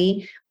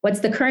property.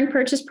 What's the current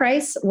purchase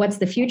price? What's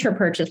the future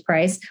purchase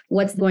price?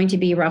 What's going to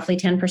be roughly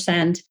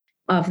 10%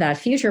 of that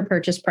future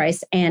purchase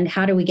price? And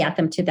how do we get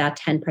them to that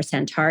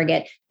 10%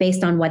 target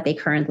based on what they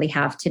currently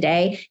have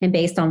today and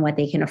based on what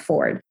they can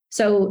afford?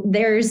 So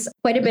there's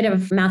quite a bit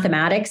of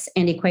mathematics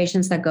and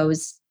equations that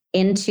goes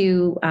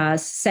into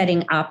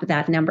setting up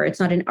that number. It's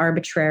not an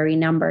arbitrary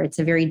number. It's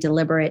a very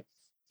deliberate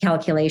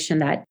calculation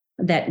that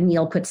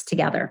Neil puts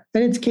together.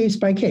 And it's case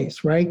by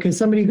case, right? Because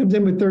somebody comes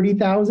in with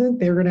 30,000,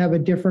 they're going to have a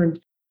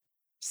different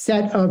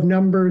set of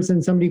numbers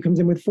than somebody who comes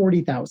in with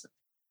 40,000,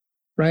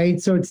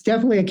 right? So it's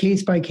definitely a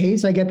case by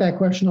case. I get that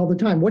question all the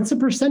time. What's the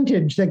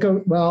percentage that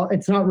go? Well,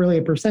 it's not really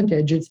a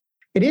percentage. It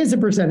is a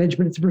percentage,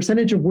 but it's a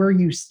percentage of where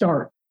you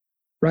start,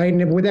 right?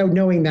 And without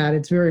knowing that,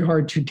 it's very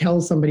hard to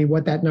tell somebody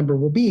what that number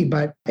will be,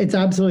 but it's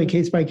absolutely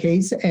case by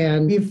case.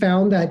 And we've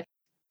found that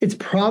it's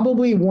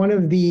probably one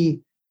of the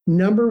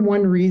number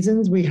one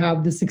reasons we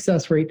have the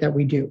success rate that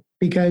we do.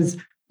 Because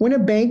when a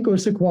bank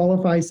goes to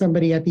qualify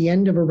somebody at the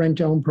end of a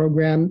rent-own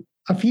program,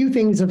 a few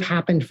things have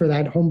happened for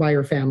that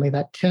homebuyer family,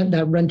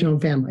 that rent-own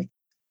family.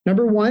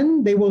 Number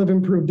one, they will have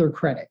improved their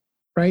credit,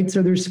 right?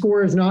 So their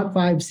score is not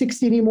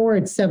 560 anymore,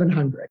 it's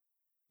 700,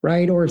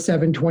 right? Or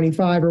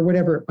 725 or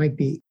whatever it might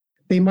be.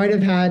 They might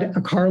have had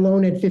a car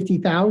loan at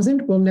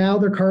 50,000. Well, now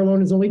their car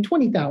loan is only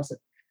 20,000.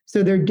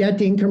 So their debt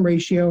to income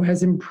ratio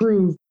has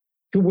improved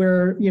to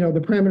where, the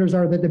parameters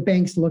are that the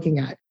bank's looking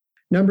at.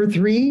 Number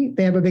three,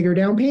 they have a bigger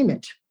down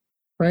payment,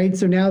 right?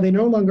 So now they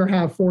no longer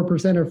have 4% or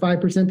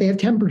 5%, they have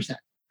 10%.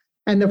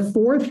 And the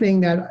fourth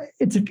thing that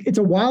it's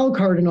a wild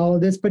card in all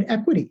of this, but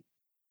equity,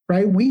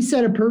 right? We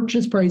set a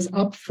purchase price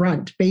up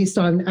front based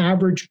on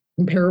average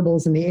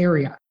comparables in the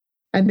area.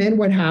 And then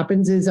what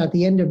happens is at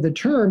the end of the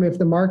term, if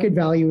the market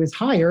value is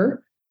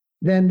higher,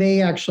 then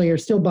they actually are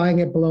still buying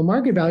it below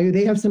market value.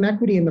 They have some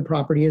equity in the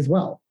property as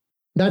well.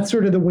 That's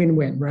sort of the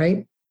win-win,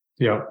 right?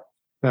 Yeah,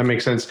 that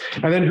makes sense.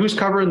 And then who's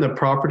covering the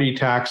property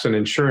tax and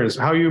insurance?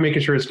 How are you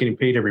making sure it's getting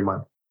paid every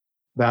month?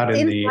 That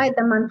in inside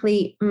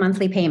the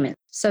monthly payment.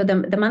 So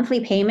the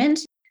monthly payment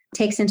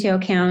takes into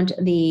account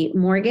the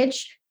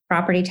mortgage,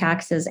 property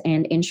taxes,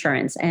 and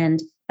insurance.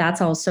 And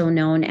that's also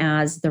known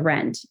as the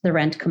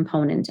rent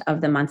component of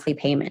the monthly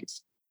payment.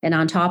 And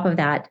on top of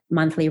that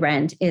monthly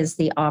rent is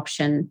the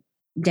option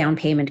down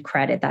payment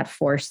credit, that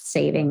forced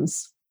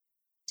savings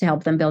to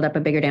help them build up a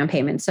bigger down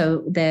payment.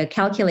 So the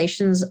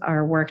calculations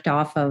are worked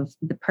off of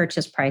the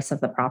purchase price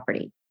of the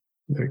property.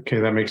 Okay,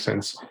 that makes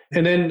sense.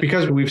 And then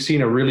because we've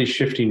seen a really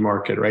shifting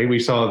market, right? We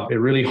saw it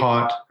really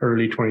hot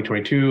early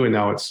 2022, and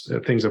now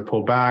things have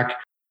pulled back.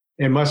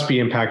 It must be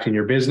impacting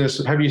your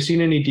business. Have you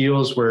seen any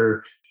deals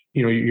where,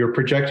 your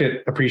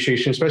projected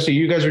appreciation, especially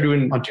you guys are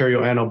doing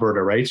Ontario and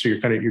Alberta, right? So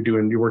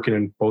you're working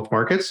in both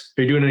markets.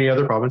 Are you doing any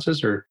other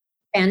provinces or?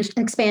 And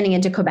expanding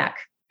into Quebec.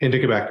 Into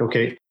Quebec,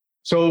 okay.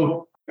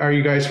 So are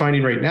you guys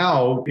finding right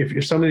now,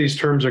 if some of these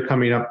terms are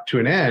coming up to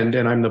an end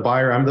and I'm the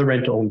buyer, I'm the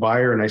rent-to-own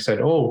buyer, and I said,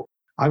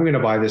 I'm going to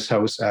buy this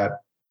house at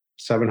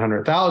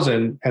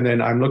 $700,000, and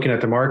then I'm looking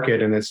at the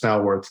market and it's now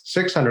worth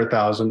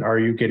 $600,000. Are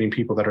you getting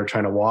people that are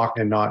trying to walk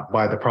and not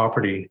buy the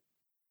property?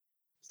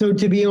 So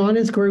to be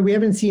honest, Corey, we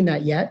haven't seen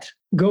that yet.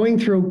 Going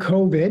through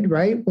COVID,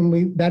 right?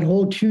 That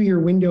whole 2-year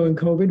window in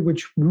COVID,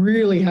 which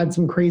really had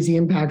some crazy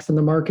impacts on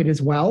the market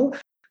as well.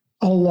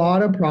 A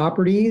lot of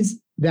properties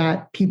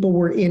that people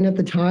were in at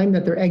the time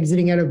that they're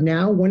exiting out of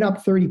now went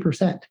up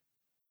 30%,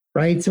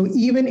 right? So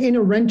even in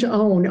a rent to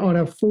own on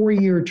a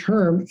 4-year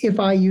term, if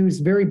I use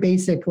very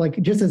basic,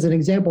 like just as an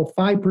example,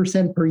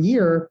 5% per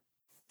year,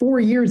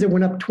 4 years, it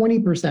went up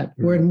 20%,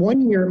 where in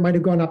 1 year, it might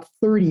have gone up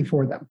 30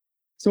 for them.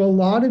 So a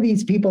lot of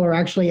these people are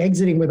actually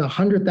exiting with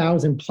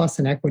 100,000 plus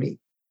in equity.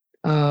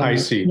 I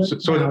see.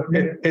 So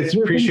it's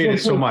appreciated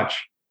so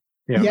much.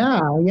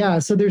 Yeah.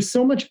 So there's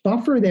so much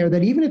buffer there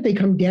that even if they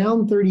come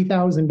down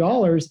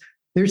 $30,000,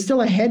 they're still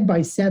ahead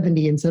by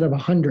 70 instead of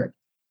 100,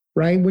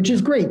 right? Which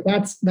is great.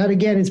 That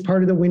again is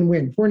part of the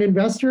win-win. For an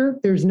investor,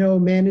 there's no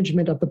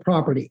management of the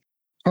property.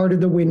 Part of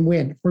the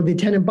win-win. For the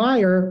tenant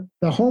buyer,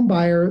 the home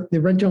buyer,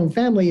 the rent-to-own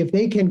family, if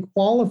they can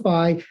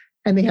qualify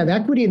and they have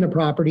equity in the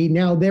property,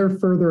 now they're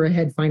further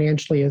ahead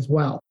financially as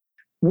well.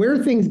 Where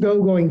things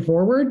go going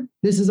forward,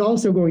 this is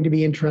also going to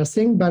be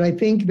interesting, but I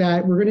think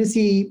that we're going to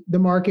see the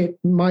market,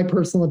 my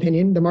personal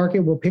opinion, the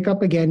market will pick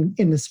up again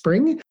in the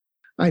spring.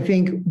 I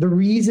think the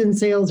reason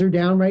sales are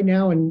down right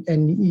now, and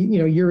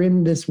you're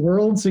in this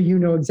world, so you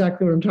know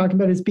exactly what I'm talking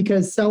about, is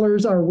because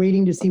sellers are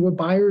waiting to see what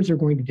buyers are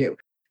going to do,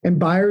 and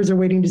buyers are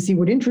waiting to see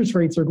what interest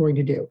rates are going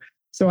to do.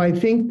 So I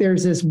think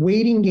there's this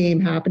waiting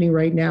game happening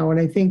right now. And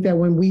I think that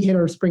when we hit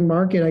our spring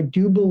market, I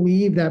do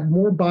believe that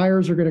more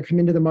buyers are going to come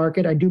into the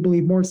market. I do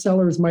believe more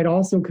sellers might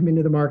also come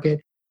into the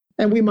market.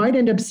 And we might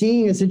end up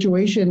seeing a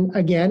situation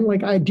again,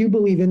 like I do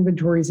believe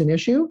inventory is an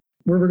issue,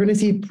 where we're going to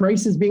see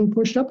prices being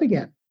pushed up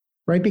again,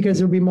 right? Because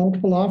there'll be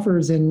multiple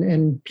offers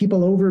and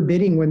people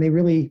overbidding when they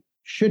really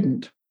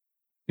shouldn't.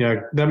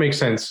 Yeah, that makes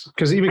sense.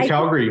 Because even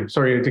Calgary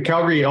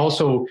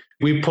also,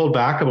 we pulled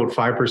back about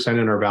 5%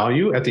 in our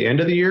value at the end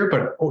of the year,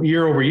 but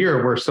year over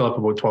year, we're still up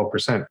about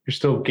 12%. You're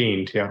still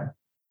gained, yeah.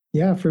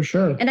 Yeah, for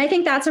sure. And I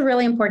think that's a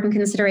really important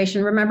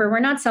consideration. Remember, we're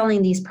not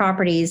selling these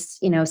properties,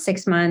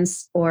 6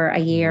 months or a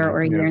year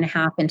or a year and a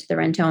half into the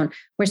rent own.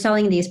 We're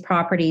selling these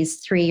properties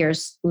 3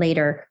 years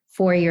later,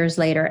 4 years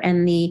later.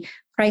 And the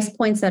price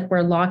points that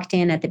were locked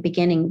in at the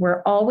beginning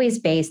were always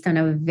based on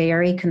a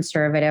very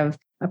conservative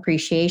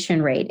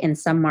appreciation rate, in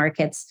some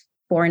markets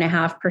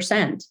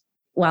 4.5%.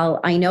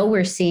 While I know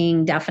we're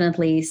seeing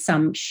definitely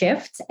some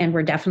shifts and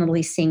we're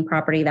definitely seeing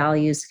property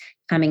values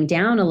coming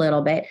down a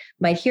little bit,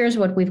 but here's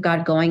what we've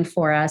got going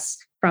for us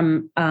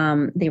from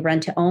the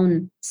rent to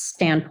own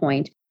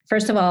standpoint.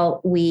 First of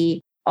all,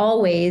 we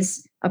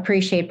always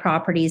appreciate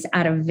properties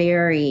at a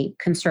very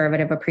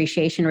conservative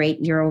appreciation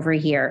rate year over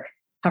year,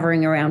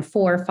 hovering around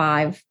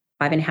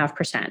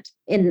 5.5%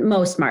 in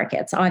most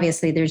markets.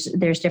 Obviously,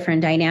 there's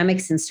different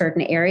dynamics in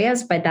certain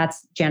areas, but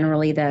that's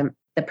generally the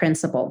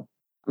principle.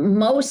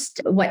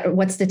 Most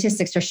what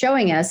statistics are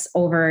showing us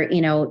over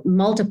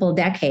multiple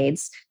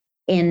decades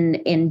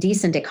in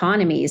decent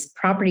economies,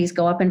 properties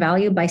go up in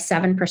value by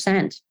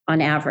 7%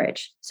 on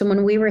average. So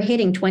when we were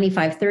hitting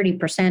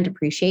 25-30%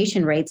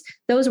 appreciation rates,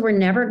 those were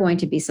never going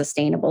to be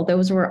sustainable.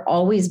 Those were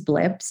always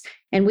blips.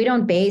 And we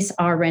don't base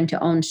our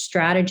rent-to-own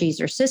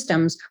strategies or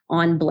systems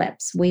on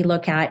blips. We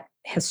look at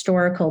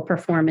historical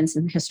performance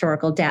and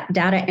historical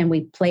data, and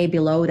we play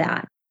below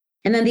that.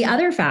 And then the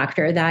other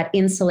factor that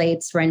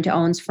insulates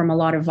rent-to-owns from a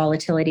lot of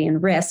volatility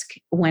and risk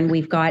when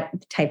we've got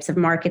the types of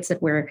markets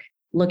that we're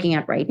looking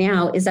at right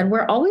now is that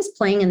we're always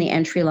playing in the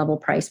entry-level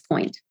price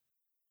point.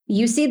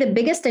 You see the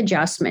biggest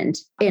adjustment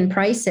in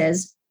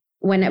prices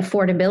when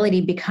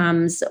affordability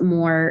becomes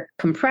more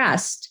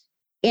compressed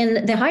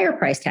in the higher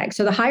price tag.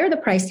 So the higher the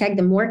price tag,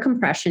 the more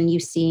compression you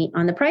see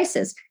on the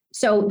prices.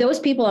 So those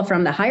people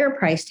from the higher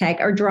price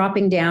tag are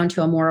dropping down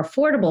to a more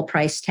affordable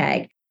price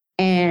tag.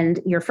 And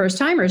your first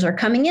timers are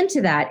coming into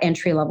that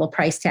entry-level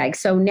price tag.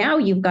 So now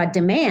you've got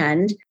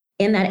demand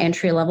in that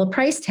entry-level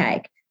price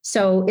tag.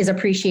 So is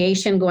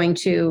appreciation going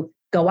to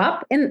go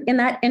up in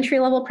that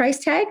entry-level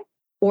price tag?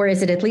 Or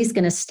is it at least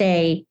going to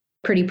stay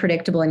pretty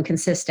predictable and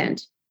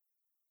consistent?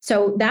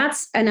 So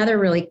that's another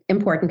really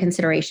important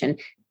consideration.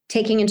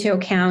 Taking into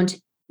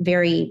account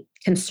very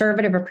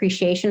conservative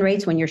appreciation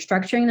rates when you're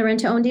structuring the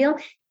rent-to-own deal.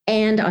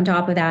 And on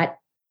top of that,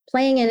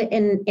 playing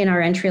in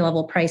our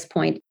entry-level price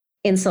point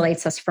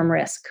insulates us from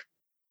risk.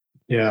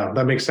 Yeah,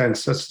 that makes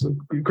sense. That's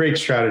a great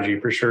strategy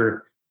for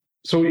sure.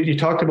 So you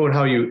talked about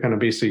how you kind of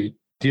basically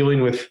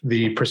dealing with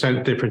the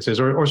percent differences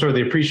or sort of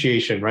the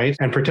appreciation, right?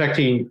 And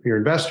protecting your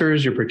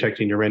investors, you're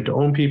protecting your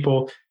rent-to-own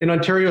people. In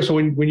Ontario, so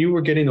when you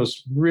were getting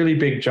those really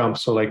big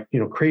jumps, so like,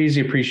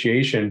 crazy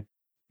appreciation,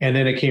 and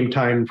then it came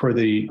time for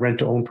the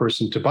rent-to-own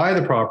person to buy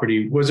the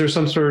property, was there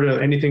some sort of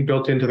anything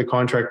built into the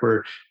contract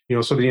where,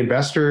 so the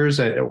investors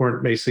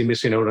weren't basically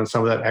missing out on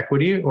some of that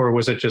equity? Or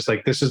was it just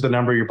like, this is the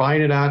number you're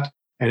buying it at,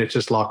 and it's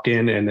just locked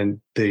in, and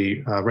then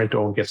the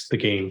rent-to-own gets the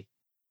gain?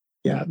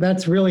 Yeah,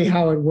 that's really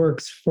how it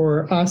works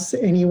for us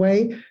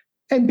anyway.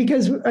 And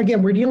because,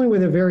 again, we're dealing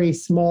with a very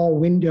small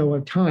window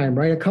of time,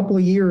 right? A couple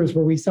of years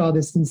where we saw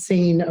this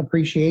insane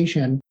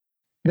appreciation.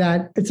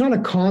 that it's not a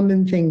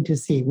common thing to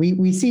see.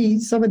 We see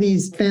some of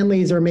these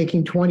families are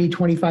making 20,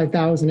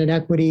 25,000 in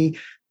equity,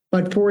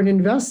 but for an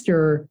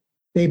investor,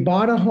 they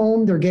bought a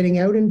home, they're getting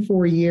out in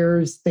 4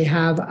 years, they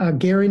have a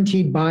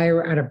guaranteed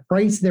buyer at a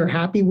price they're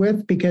happy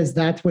with because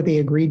that's what they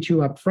agreed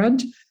to up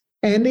front,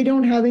 and they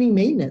don't have any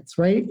maintenance,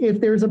 right?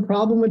 If there's a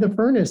problem with the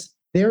furnace,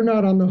 they're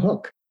not on the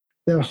hook.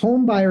 The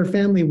home buyer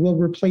family will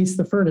replace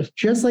the furnace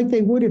just like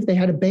they would if they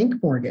had a bank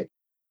mortgage,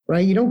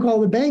 right? You don't call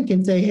the bank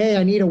and say, hey,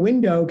 I need a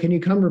window. Can you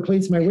come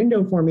replace my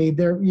window for me?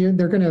 They're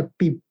going to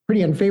be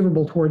pretty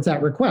unfavorable towards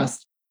that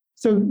request.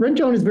 So rent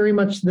to own is very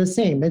much the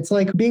same. It's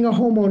like being a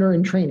homeowner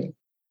in training,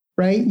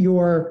 right?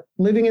 You're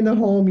living in the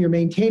home, you're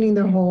maintaining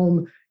the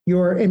home,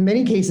 you're in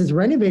many cases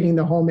renovating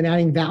the home and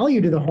adding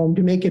value to the home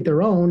to make it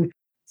their own.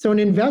 So an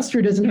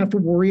investor doesn't have to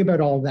worry about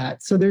all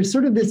that. So there's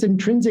sort of this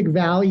intrinsic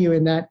value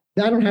in that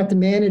I don't have to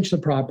manage the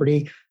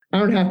property. I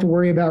don't have to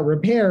worry about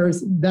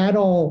repairs. That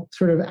all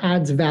sort of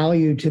adds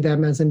value to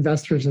them as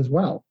investors as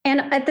well.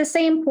 And at the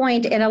same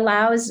point, it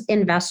allows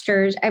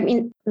investors,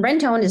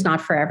 rent to own is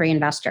not for every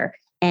investor.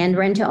 And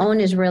rent to own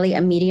is really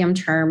a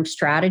medium-term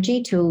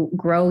strategy to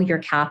grow your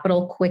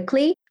capital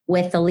quickly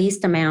with the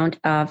least amount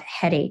of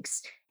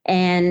headaches.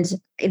 And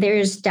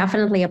there's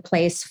definitely a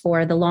place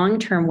for the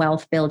long-term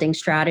wealth building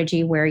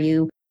strategy where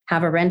you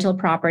have a rental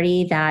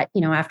property that,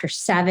 after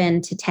 7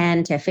 to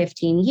 10 to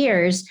 15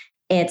 years,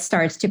 it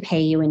starts to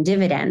pay you in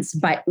dividends.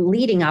 But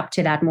leading up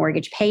to that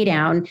mortgage pay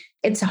down,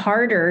 it's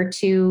harder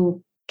to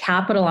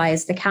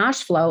capitalize the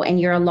cash flow, and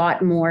you're a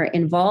lot more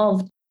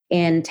involved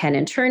in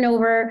tenant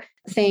turnover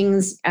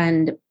things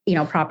and,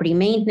 property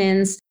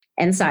maintenance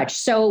and such.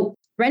 So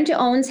rent to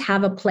owns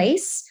have a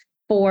place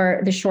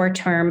for the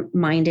short-term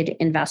minded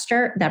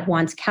investor that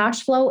wants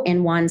cash flow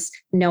and wants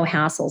no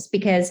hassles,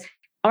 because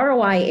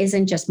ROI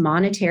isn't just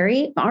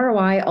monetary.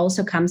 ROI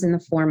also comes in the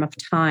form of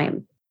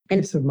time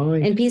and peace of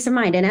mind. And peace of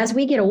mind. And as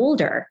we get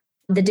older,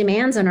 the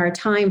demands on our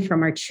time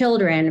from our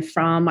children,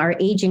 from our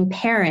aging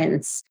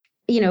parents,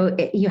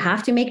 you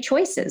have to make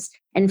choices.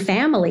 And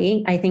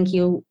family, I think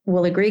you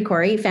will agree,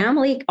 Corey,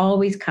 family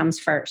always comes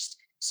first.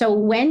 So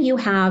when you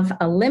have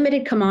a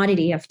limited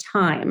commodity of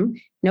time,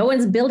 no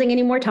one's building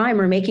any more time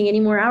or making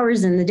any more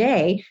hours in the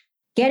day,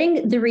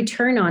 getting the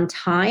return on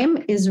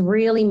time is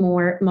really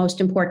most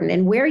important.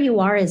 And where you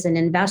are as an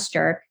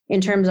investor in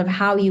terms of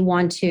how you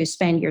want to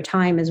spend your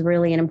time is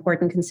really an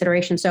important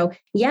consideration. So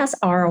yes,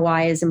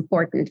 ROI is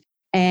important,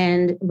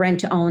 and rent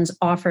to owns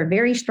offer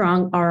very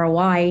strong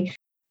ROI,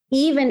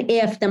 even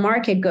if the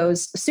market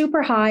goes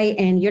super high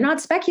and you're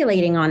not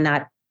speculating on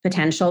that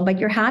potential, but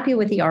you're happy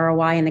with the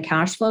ROI and the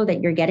cash flow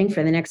that you're getting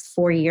for the next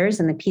 4 years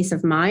and the peace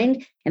of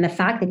mind and the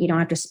fact that you don't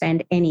have to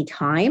spend any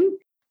time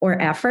or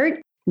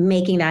effort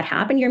making that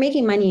happen. You're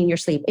making money in your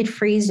sleep. It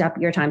frees up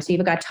your time. So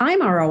you've got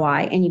time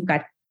ROI and you've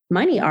got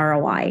money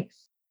ROI.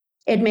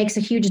 It makes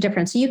a huge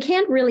difference. So you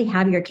can't really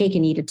have your cake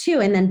and eat it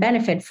too, and then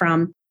benefit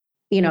from,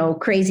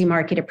 crazy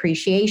market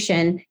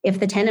appreciation.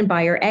 If the tenant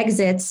buyer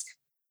exits,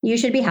 you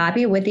should be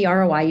happy with the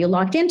ROI you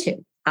locked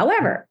into.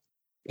 However,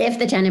 if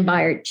the tenant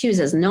buyer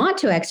chooses not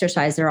to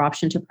exercise their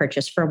option to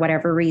purchase for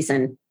whatever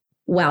reason,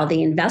 well,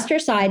 the investor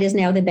side is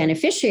now the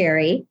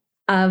beneficiary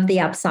of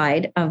the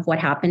upside of what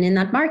happened in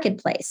that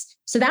marketplace.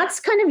 So that's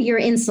kind of your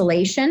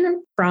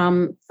insulation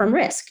from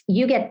risk.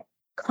 You get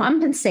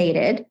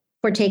compensated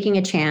for taking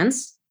a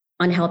chance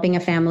on helping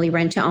a family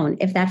rent to own.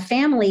 If that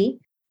family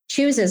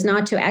chooses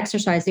not to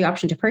exercise the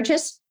option to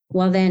purchase,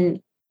 well,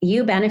 then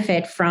you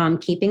benefit from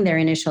keeping their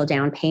initial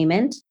down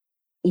payment.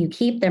 You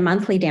keep their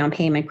monthly down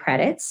payment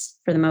credits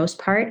for the most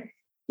part.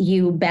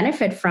 You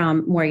benefit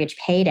from mortgage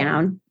pay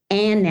down.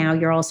 And now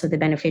you're also the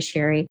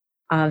beneficiary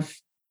of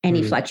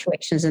any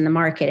fluctuations in the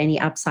market, any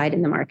upside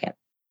in the market.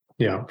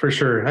 Yeah, for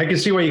sure. I can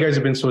see why you guys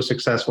have been so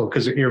successful,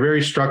 because you're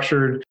very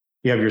structured.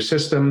 You have your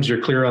systems, you're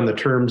clear on the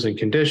terms and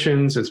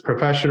conditions, it's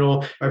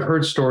professional. I've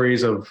heard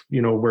stories of,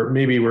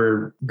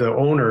 where the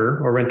owner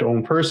or rent to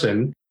own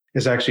person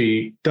is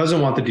actually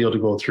doesn't want the deal to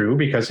go through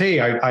because, hey,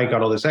 I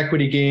got all this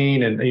equity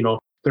gain, and,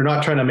 they're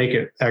not trying to make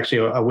it actually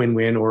a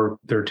win-win or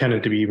their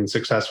tenant to be even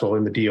successful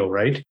in the deal,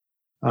 right?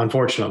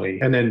 Unfortunately.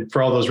 And then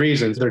for all those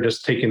reasons, they're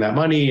just taking that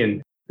money,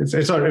 and it's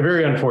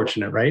very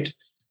unfortunate, right?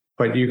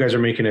 But you guys are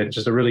making it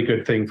just a really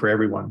good thing for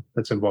everyone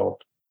that's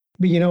involved.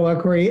 But you know what,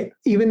 Corey?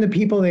 Even the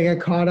people that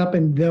get caught up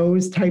in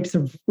those types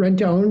of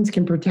rent-to-owns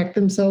can protect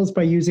themselves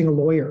by using a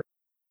lawyer,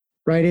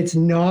 right? It's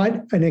not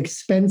an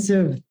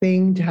expensive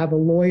thing to have a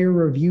lawyer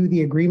review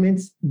the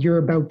agreements you're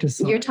about to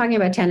sign. You're talking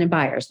about tenant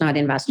buyers, not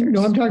investors.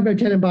 No, I'm talking about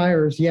tenant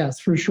buyers, yes,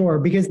 for sure.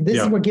 Because this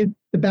is what gives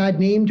the bad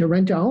name to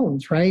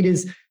rent-to-owns, right?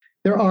 Is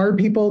there are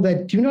people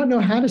that do not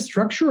know how to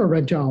structure a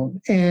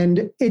rent-to-own.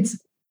 And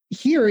it's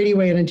here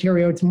anyway in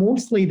Ontario, it's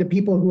mostly the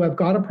people who have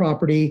got a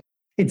property,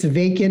 it's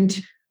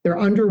vacant, they're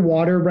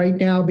underwater right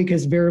now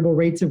because variable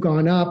rates have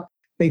gone up.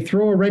 They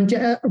throw a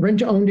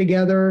rent-to-own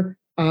together.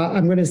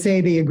 I'm going to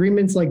say the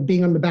agreement's like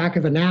being on the back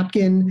of a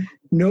napkin.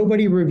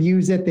 Nobody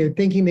reviews it. They're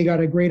thinking they got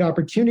a great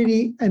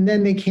opportunity, and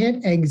then they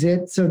can't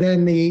exit. So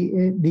then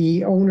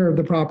the owner of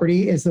the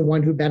property is the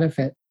one who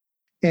benefits.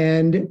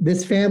 And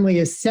this family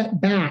is set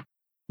back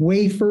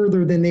way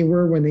further than they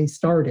were when they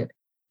started,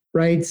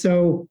 right?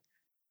 So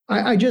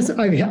I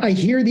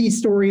hear these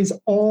stories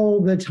all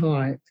the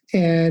time,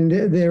 and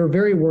they're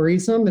very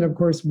worrisome. And of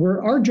course,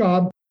 our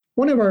job,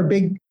 one of our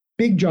big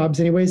jobs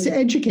anyway, is to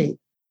educate,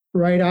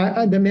 right?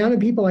 The amount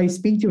of people I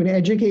speak to and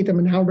educate them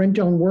on how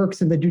rent-to-own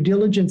works and the due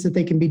diligence that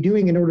they can be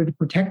doing in order to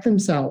protect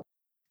themselves,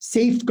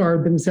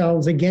 safeguard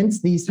themselves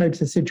against these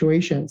types of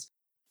situations.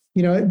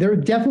 There are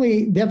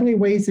definitely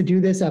ways to do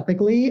this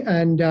ethically.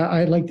 And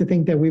I'd like to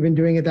think that we've been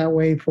doing it that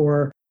way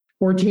for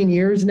 14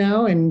 years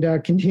now and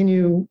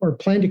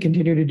plan to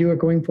continue to do it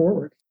going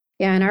forward.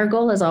 Yeah, and our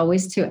goal is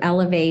always to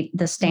elevate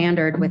the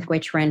standard with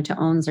which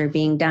rent-to-owns are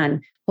being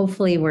done.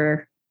 Hopefully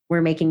we're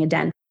making a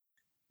dent.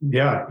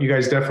 Yeah, you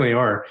guys definitely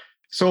are.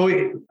 So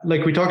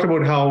like we talked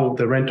about how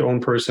the rent-to-own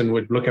person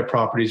would look at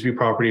properties, view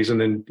properties, and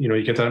then,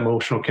 you get that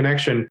emotional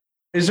connection.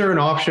 Is there an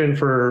option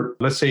for,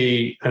 let's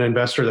say, an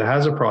investor that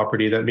has a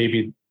property that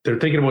maybe they're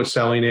thinking about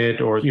selling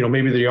it, or,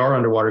 maybe they are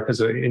underwater because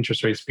the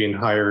interest rates being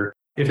higher?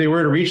 If they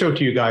were to reach out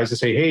to you guys and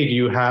say, hey, do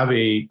you have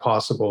a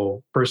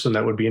possible person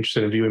that would be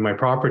interested in viewing my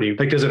property?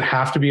 Like, does it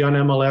have to be on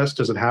MLS?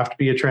 Does it have to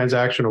be a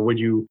transaction? Or would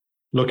you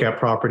look at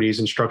properties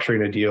and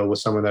structuring a deal with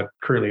someone that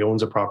currently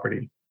owns a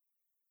property?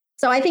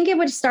 So I think it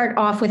would start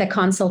off with a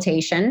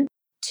consultation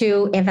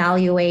to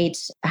evaluate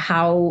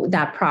how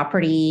that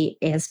property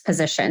is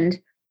positioned,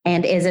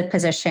 and is it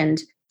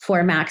positioned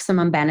for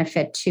maximum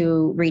benefit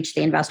to reach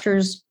the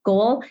investor's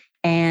goal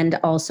and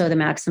also the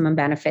maximum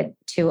benefit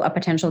to a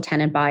potential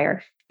tenant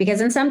buyer. Because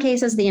in some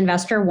cases, the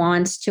investor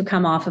wants to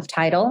come off of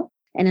title,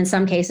 and in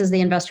some cases, the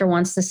investor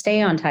wants to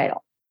stay on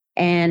title.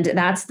 And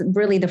that's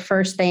really the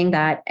first thing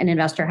that an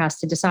investor has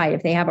to decide.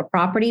 If they have a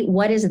property,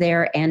 what is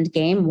their end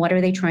game? What are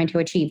they trying to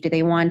achieve? Do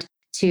they want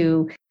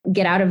to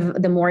get out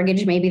of the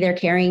mortgage? Maybe they're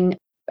carrying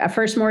a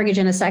first mortgage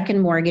and a second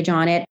mortgage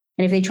on it.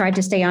 And if they tried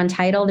to stay on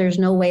title, there's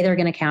no way they're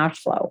going to cash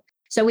flow.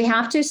 So we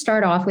have to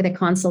start off with a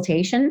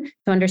consultation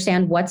to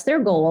understand what's their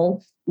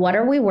goal, what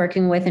are we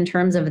working with in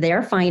terms of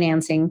their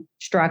financing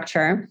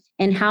structure,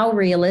 and how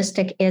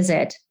realistic is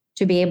it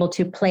to be able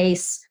to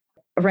place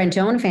a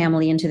rent-to-own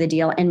family into the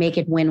deal and make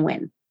it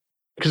win-win.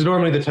 Because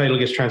normally the title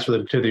gets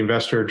transferred to the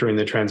investor during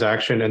the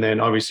transaction. And then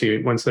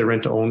obviously once the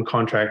rent-to-own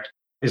contract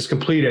is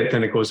completed,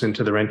 then it goes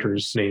into the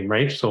renter's name,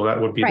 right? So that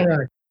would be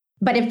right.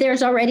 But if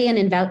there's already an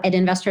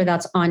investor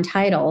that's on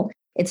title,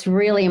 it's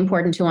really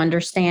important to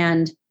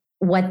understand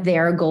what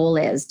their goal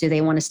is. Do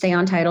they want to stay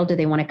on title? Do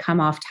they want to come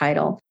off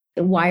title?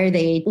 Why are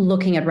they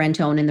looking at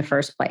rent-to-own in the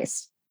first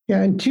place?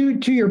 Yeah, and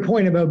to your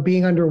point about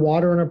being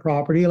underwater on a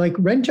property, like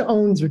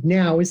rent-to-owns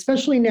now,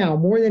 especially now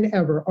more than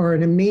ever, are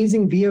an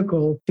amazing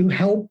vehicle to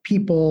help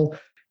people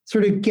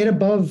sort of get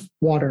above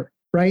water,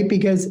 right?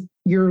 Because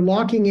you're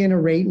locking in a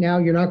rate now.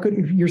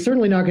 You're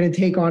certainly not going to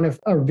take on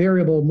a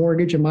variable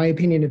mortgage, in my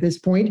opinion, at this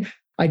point.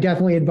 I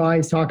definitely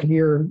advise talking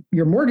to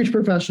your mortgage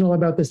professional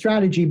about the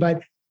strategy,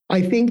 but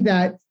I think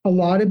that a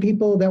lot of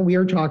people that we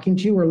are talking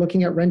to are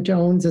looking at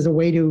rent-to-owns as a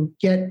way to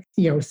get,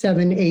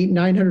 $700, $800,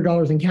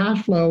 $900 in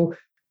cash flow,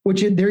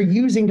 which they're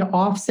using to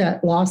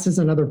offset losses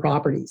on other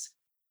properties,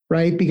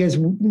 right? Because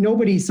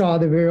nobody saw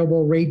the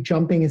variable rate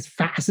jumping as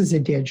fast as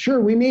it did. Sure,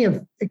 we may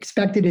have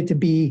expected it to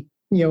be,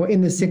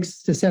 in the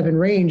 6 to 7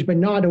 range, but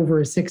not over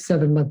a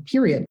 6-7 month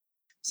period.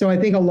 So I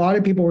think a lot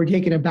of people were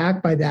taken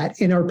aback by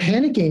that and are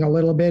panicking a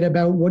little bit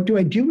about, what do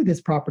I do with this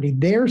property?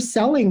 They're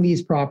selling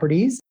these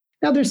properties.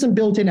 Now there's some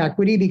built-in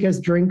equity because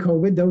during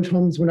COVID, those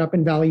homes went up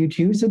in value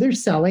too. So they're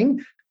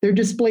selling, they're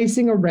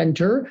displacing a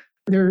renter.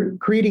 They're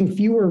creating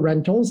fewer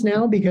rentals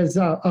now because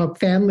a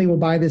family will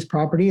buy this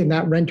property and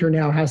that renter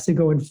now has to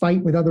go and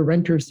fight with other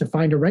renters to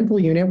find a rental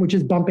unit, which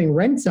is bumping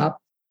rents up.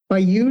 By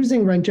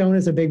using rent-to-own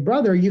as a big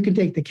brother, you can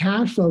take the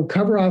cash flow,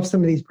 cover off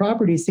some of these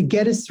properties to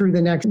get us through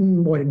the next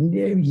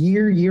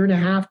year and a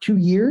half, 2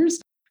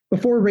 years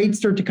before rates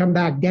start to come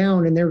back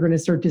down and they're going to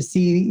start to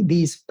see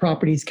these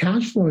properties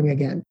cash flowing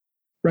again,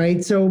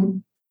 right? So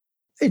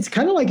it's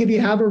kind of like if you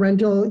have a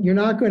rental, you're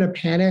not going to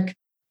panic.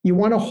 You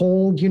want to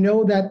hold,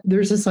 that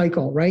there's a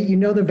cycle, right?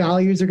 The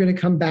values are going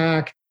to come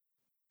back.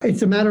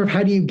 It's a matter of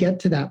how do you get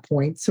to that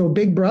point? So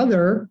Big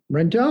Brother,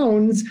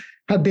 rent-to-owns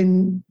have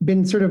been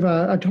sort of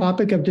a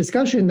topic of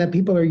discussion that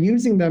people are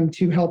using them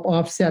to help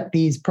offset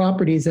these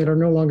properties that are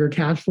no longer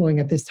cash flowing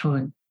at this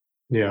time.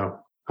 Yeah,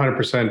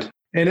 100%.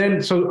 And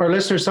then, so our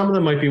listeners, some of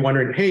them might be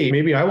wondering, hey,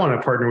 maybe I want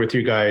to partner with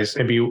you guys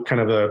and be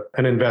kind of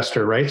an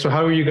investor, right? So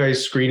how are you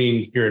guys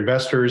screening your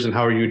investors and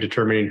how are you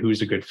determining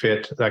who's a good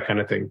fit, that kind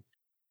of thing?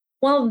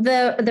 Well,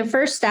 the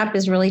first step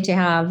is really to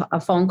have a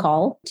phone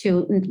call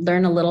to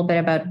learn a little bit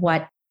about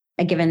what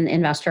a given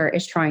investor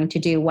is trying to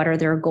do, what are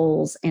their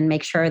goals, and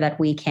make sure that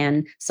we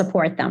can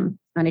support them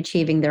on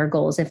achieving their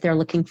goals. If they're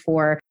looking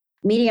for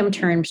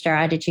medium-term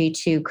strategy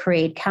to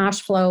create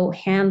cash flow,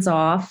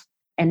 hands-off,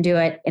 and do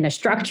it in a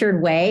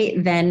structured way,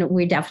 then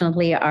we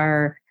definitely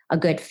are a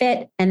good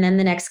fit. And then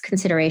the next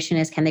consideration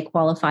is, can they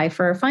qualify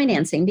for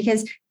financing?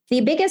 Because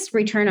the biggest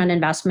return on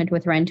investment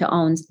with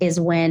rent-to-owns is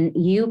when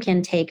you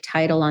can take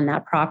title on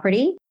that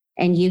property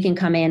and you can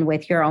come in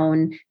with your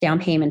own down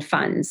payment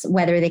funds,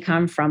 whether they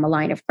come from a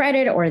line of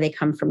credit or they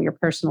come from your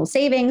personal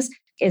savings.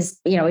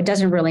 It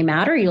doesn't really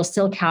matter. You'll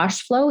still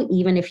cash flow,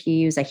 even if you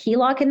use a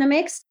HELOC in the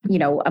mix,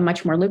 a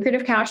much more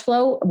lucrative cash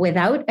flow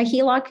without a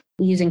HELOC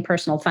using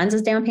personal funds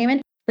as down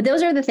payment. But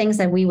those are the things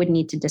that we would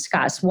need to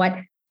discuss.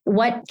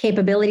 What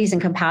capabilities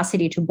and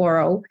capacity to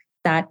borrow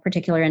that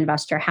particular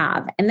investor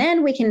have. And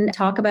then we can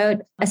talk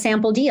about a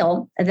sample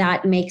deal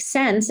that makes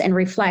sense and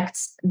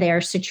reflects their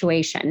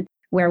situation,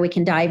 where we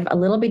can dive a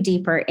little bit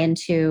deeper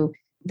into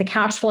the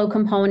cash flow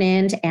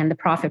component and the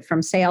profit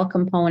from sale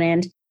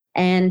component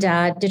and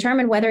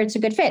determine whether it's a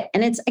good fit.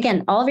 And it's,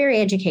 again, all very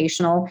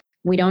educational.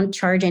 We don't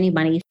charge any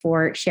money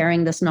for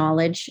sharing this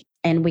knowledge,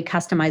 and we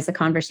customize the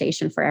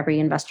conversation for every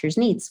investor's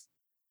needs.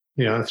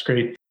 Yeah, that's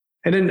great.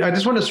 And then I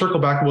just want to circle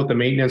back about the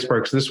maintenance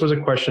part, because this was a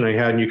question I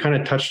had, and you kind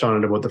of touched on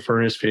it about the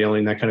furnace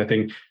failing, that kind of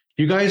thing.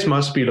 You guys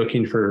must be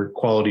looking for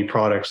quality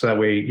products. That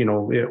way,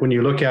 when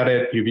you look at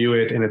it, you view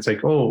it, and it's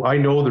like, oh, I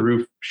know the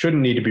roof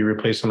shouldn't need to be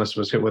replaced unless it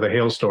was hit with a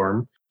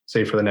hailstorm,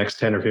 say for the next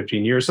 10 or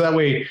 15 years. So that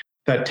way,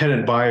 that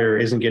tenant buyer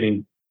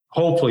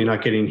hopefully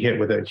not getting hit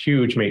with a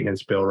huge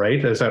maintenance bill,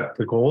 right? Is that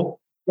the goal?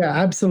 Yeah,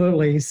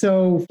 absolutely.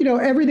 So,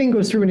 everything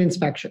goes through an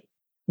inspection.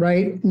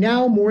 Right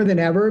now, more than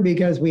ever,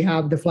 because we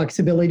have the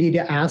flexibility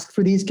to ask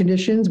for these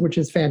conditions, which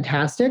is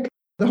fantastic,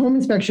 the home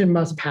inspection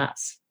must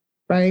pass,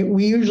 right?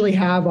 We usually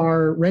have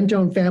our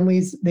rent-owned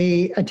families,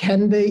 they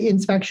attend the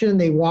inspection,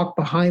 they walk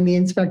behind the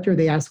inspector,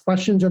 they ask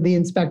questions of the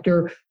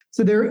inspector.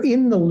 So they're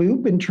in the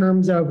loop in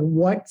terms of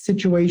what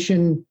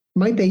situation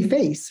might they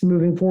face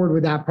moving forward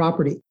with that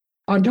property.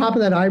 On top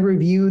of that, I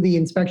review the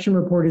inspection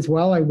report as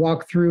well. I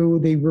walk through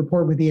the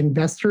report with the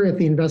investor if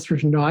the investor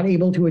is not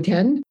able to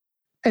attend.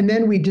 And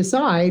then we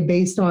decide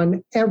based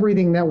on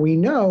everything that we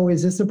know,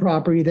 is this a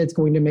property that's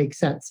going to make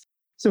sense?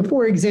 So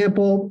for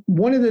example,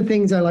 one of the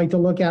things I like to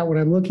look at when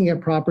I'm looking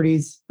at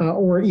properties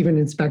or even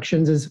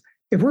inspections is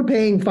if we're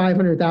paying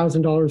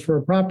 $500,000 for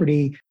a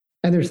property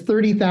and there's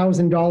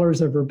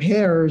 $30,000 of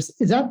repairs,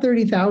 is that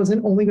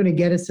 $30,000 only going to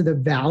get us to the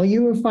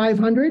value of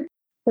 $500,000?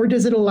 Or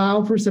does it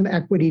allow for some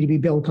equity to be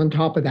built on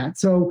top of that?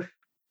 So,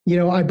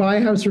 I buy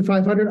a house for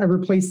 $500,000, I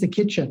replace the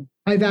kitchen.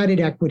 I've added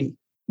equity.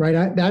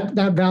 Right?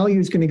 That value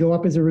is going to go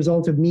up as a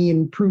result of me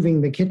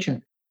improving the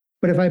kitchen.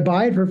 But if I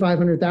buy it for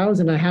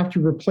 $500,000, I have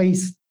to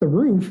replace the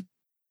roof.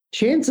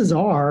 Chances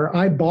are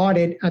I bought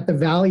it at the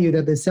value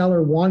that the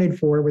seller wanted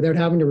for it without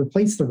having to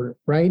replace the roof,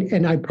 right?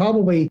 And I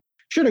probably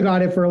should have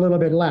got it for a little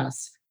bit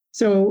less.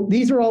 So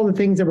these are all the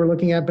things that we're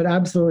looking at, but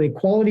absolutely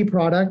quality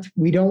product.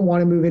 We don't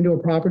want to move into a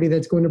property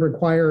that's going to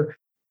require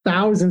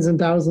thousands and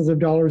thousands of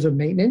dollars of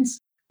maintenance.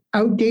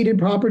 Outdated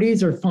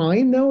properties are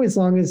fine, though, as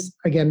long as,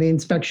 again, the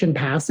inspection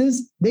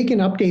passes. They can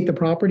update the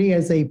property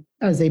as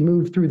they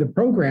move through the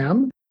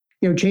program,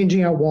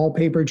 changing out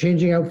wallpaper,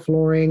 changing out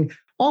flooring.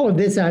 All of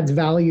this adds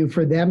value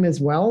for them as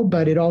well,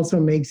 but it also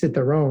makes it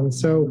their own.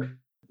 So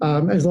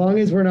as long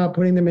as we're not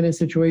putting them in a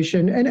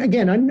situation, and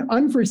again,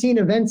 unforeseen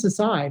events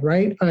aside,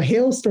 right? A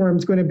hailstorm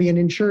is going to be an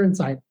insurance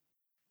item.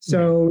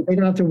 So they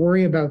don't have to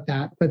worry about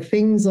that. But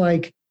things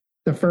like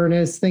the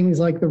furnace, things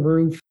like the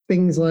roof,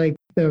 things like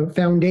the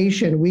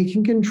foundation, we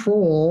can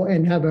control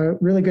and have a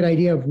really good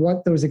idea of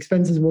what those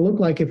expenses will look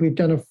like if we've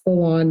done a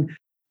full-on,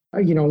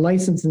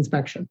 license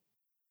inspection.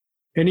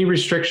 Any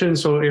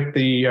restrictions? So if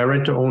the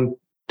rent-to-own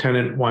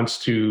tenant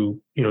wants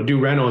to, do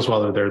renos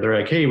while they're there, they're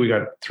like, hey, we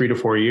got 3 to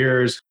 4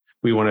 years.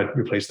 We want to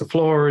replace the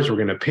floors. We're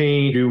going to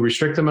paint. Do you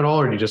restrict them at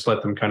all, or do you just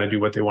let them kind of do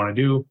what they want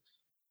to do?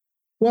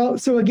 Well,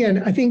 so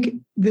again, I think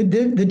the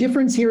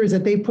difference here is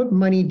that they put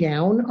money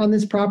down on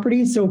this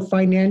property, so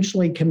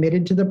financially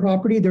committed to the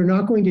property. They're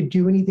not going to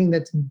do anything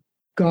that's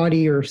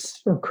gaudy or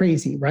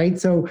crazy, right?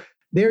 So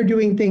they're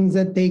doing things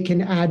that they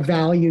can add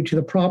value to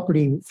the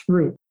property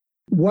through.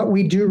 What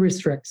we do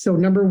restrict. So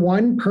number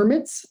one,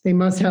 permits. They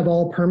must have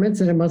all permits,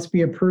 and it must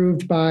be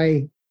approved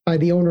by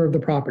the owner of the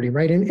property,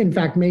 right? And in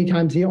fact, many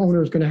times the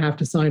owner is going to have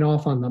to sign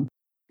off on them.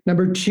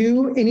 Number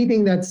two,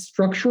 anything that's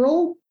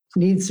structural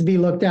needs to be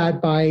looked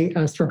at by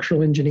a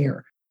structural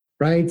engineer,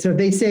 right? So if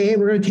they say, hey,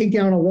 we're going to take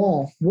down a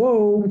wall.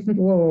 Whoa,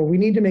 we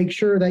need to make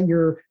sure that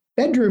your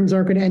bedrooms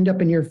aren't going to end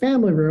up in your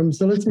family room.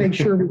 So let's make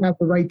sure we have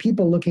the right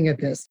people looking at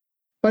this.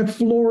 But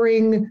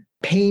flooring,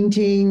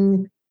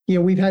 painting,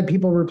 we've had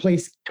people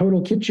replace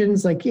total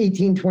kitchens, like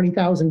 $18,000,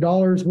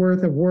 $20,000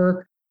 worth of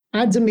work.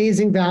 Adds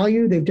amazing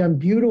value. They've done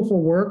beautiful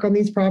work on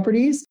these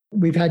properties.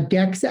 We've had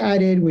decks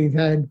added. We've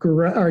had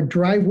our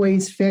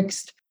driveways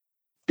fixed.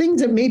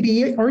 Things that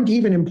maybe aren't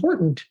even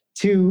important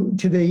to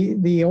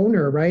the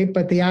owner, right?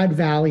 But they add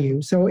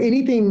value. So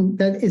anything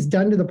that is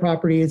done to the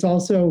property is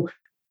also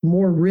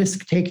more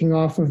risk taking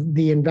off of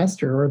the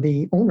investor or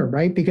the owner,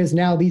 right? Because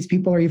now these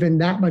people are even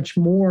that much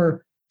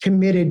more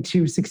committed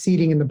to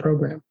succeeding in the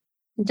program.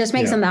 It just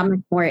makes them that much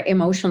more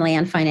emotionally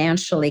and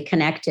financially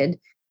connected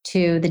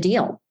to the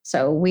deal.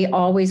 So we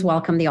always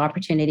welcome the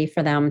opportunity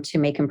for them to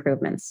make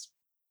improvements.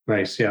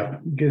 Nice. Yeah.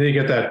 They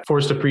get that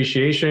forced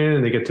appreciation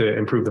and they get to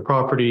improve the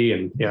property.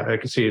 And yeah, I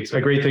can see it's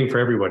a great thing for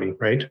everybody,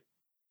 right?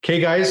 Okay,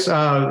 guys,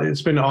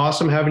 it's been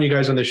awesome having you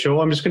guys on the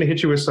show. I'm just going to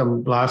hit you with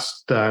some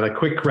last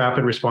quick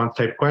rapid response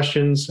type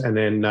questions and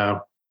then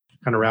kind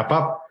of wrap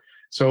up.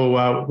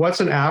 So what's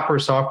an app or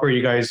software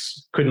you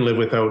guys couldn't live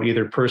without,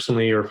 either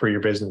personally or for your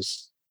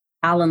business?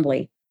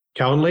 Calendly.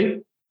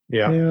 Calendly?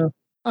 Yeah.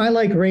 I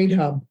like Rate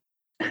Hub.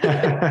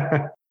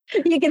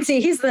 You can see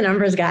he's the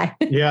numbers guy.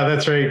 Yeah,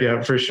 that's right.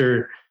 Yeah, for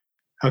sure.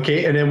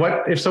 Okay. And then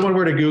what if someone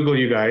were to Google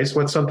you guys,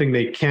 what's something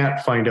they can't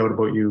find out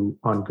about you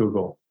on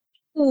Google?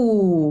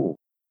 Ooh,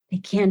 they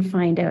can't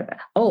find out.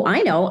 Oh,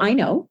 I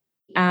know.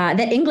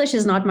 That English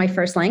is not my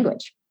first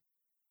language.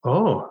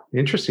 Oh,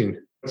 interesting.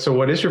 So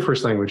what is your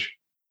first language?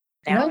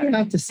 Now you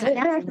have to say.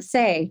 I have to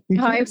say.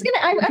 You Oh, I was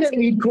gonna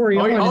read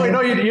Korean. Oh,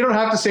 no, you don't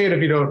have to say it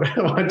if you don't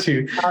want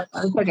to.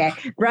 Okay.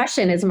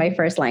 Russian is my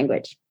first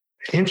language.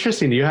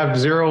 Interesting. You have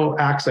zero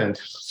accent.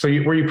 So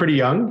were you pretty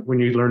young when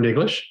you learned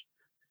English?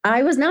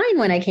 I was 9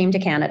 when I came to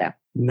Canada.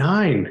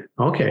 9.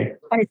 Okay.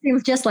 It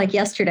seems just like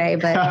yesterday,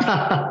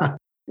 but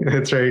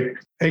That's right.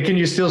 Hey, can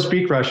you still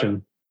speak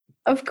Russian?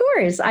 of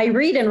course, I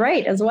read and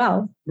write as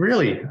well.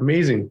 Really?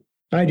 Amazing.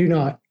 I do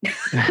not.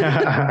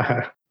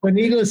 But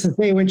needless to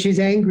say, when she's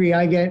angry,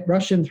 I get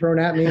Russian thrown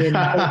at me and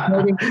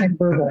and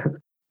verbal.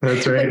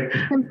 That's right.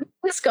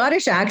 A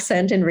Scottish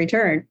accent in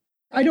return.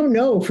 I don't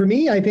know. For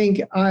me, I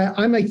think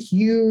I'm a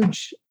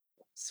huge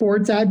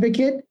sports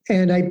advocate,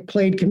 and I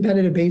played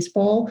competitive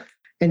baseball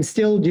and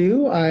still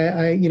do.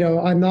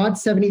 I'm not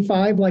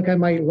 75 like I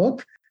might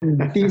look.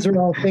 These are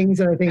all things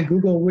that I think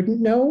Google wouldn't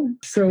know.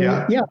 So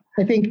yeah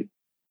I think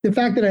the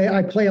fact that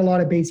I play a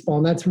lot of baseball,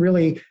 and that's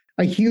really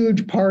a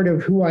huge part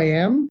of who I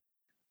am.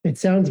 It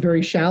sounds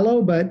very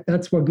shallow, but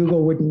that's what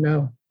Google wouldn't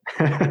know.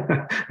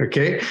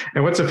 Okay.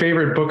 And what's a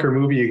favorite book or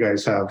movie you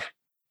guys have?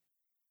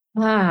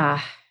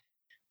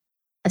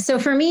 So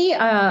for me,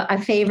 a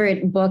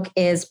favorite book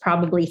is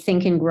probably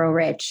Think and Grow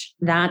Rich.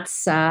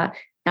 That's the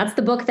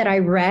book that I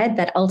read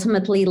that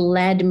ultimately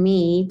led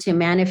me to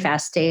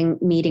manifesting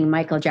meeting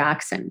Michael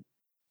Jackson.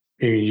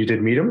 You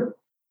did meet him?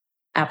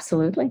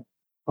 Absolutely.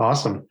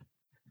 Awesome.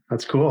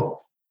 That's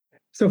cool.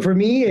 So for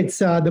me, it's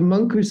The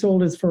Monk Who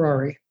Sold His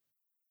Ferrari.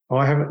 Oh,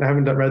 I haven't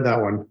read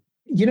that one.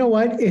 You know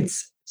what?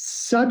 It's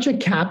such a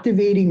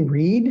captivating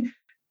read.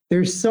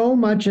 There's so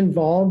much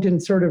involved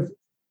in sort of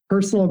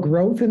personal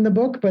growth in the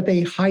book, but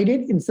they hide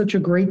it in such a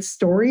great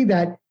story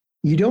that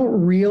you don't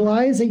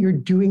realize that you're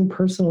doing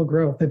personal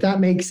growth, if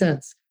that makes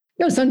sense.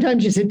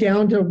 Sometimes you sit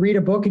down to read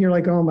a book and you're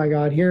like, oh my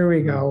God, here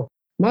we go.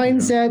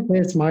 Mindset,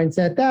 this,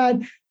 mindset,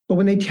 that. But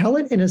when they tell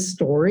it in a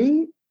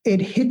story, it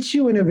hits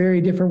you in a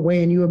very different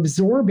way and you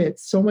absorb it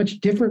so much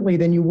differently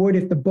than you would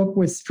if the book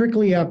was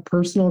strictly a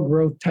personal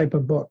growth type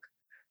of book.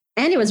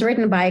 And it was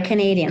written by a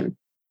Canadian.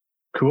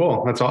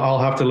 Cool. That's all. I'll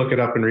have to look it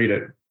up and read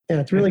it. Yeah,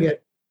 it's really good.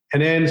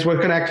 And then what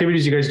kind of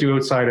activities you guys do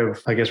outside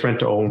of, I guess, rent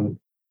to own?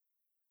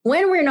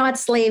 When we're not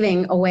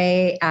slaving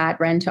away at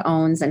rent to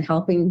owns and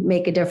helping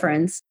make a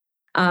difference,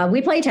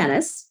 we play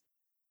tennis.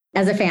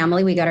 As a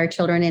family, we got our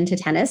children into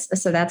tennis.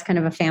 So that's kind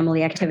of a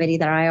family activity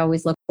that I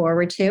always look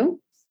forward to.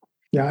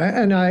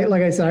 Yeah. And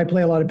like I said, I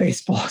play a lot of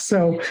baseball.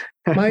 So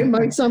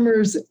my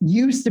summers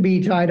used to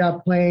be tied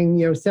up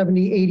playing,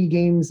 70, 80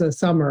 games a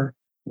summer.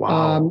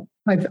 Wow.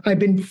 I've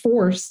been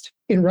forced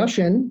in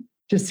Russian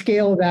to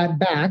scale that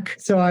back.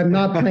 So I'm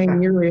not playing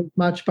nearly as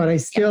much, but I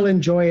still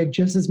enjoy it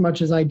just as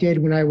much as I did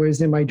when I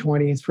was in my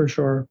 20s, for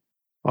sure.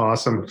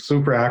 Awesome.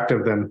 Super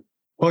active then.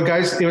 Well,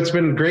 guys, it's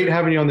been great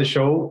having you on the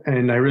show,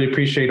 and I really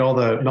appreciate all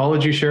the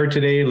knowledge you shared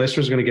today.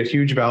 Listeners are going to get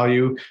huge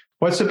value.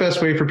 What's the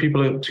best way for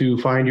people to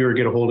find you or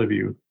get a hold of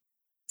you?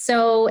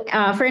 So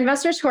for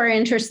investors who are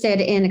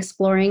interested in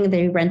exploring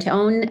the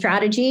rent-to-own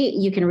strategy,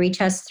 you can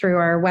reach us through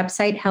our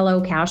website,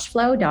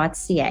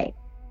 hellocashflow.ca.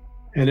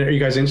 And are you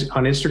guys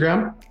on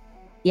Instagram?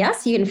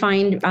 Yes, you can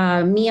find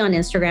me on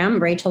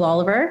Instagram, Rachel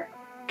Oliver.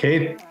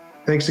 Okay,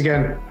 thanks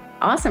again.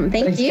 Awesome.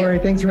 Thanks you. Corey.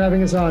 Thanks for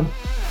having us on.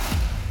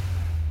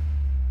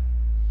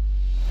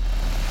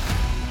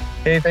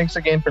 Hey, thanks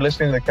again for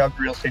listening to the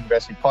Calgary Real Estate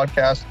Investing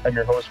Podcast. I'm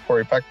your host,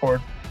 Corey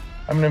Peckford.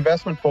 I'm an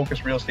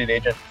investment-focused real estate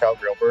agent in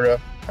Calgary,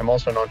 Alberta. I'm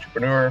also an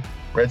entrepreneur,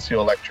 Red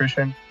Seal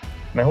electrician,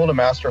 and I hold a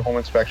Master Home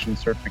Inspection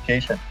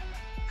certification.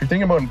 If you're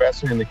thinking about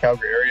investing in the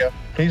Calgary area,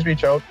 please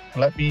reach out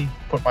and let me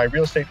put my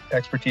real estate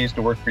expertise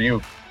to work for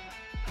you.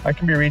 I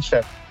can be reached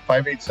at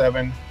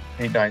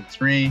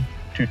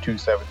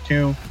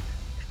 587-893-2272.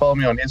 Follow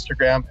me on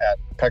Instagram at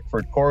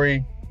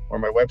PeckfordCorey, or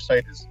my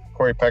website is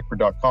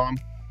CoreyPeckford.com.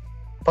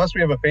 Plus,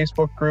 we have a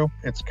Facebook group.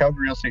 It's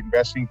Calgary Real Estate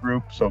Investing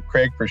Group, so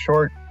Craig for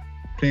short.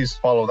 Please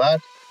follow that.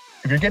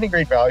 If you're getting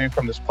great value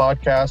from this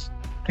podcast,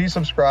 please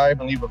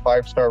subscribe and leave a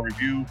 5-star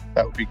review.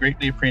 That would be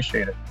greatly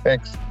appreciated.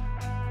 Thanks.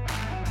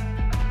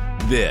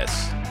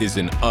 This is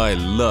an I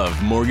Love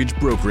Mortgage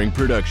Brokering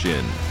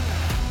production.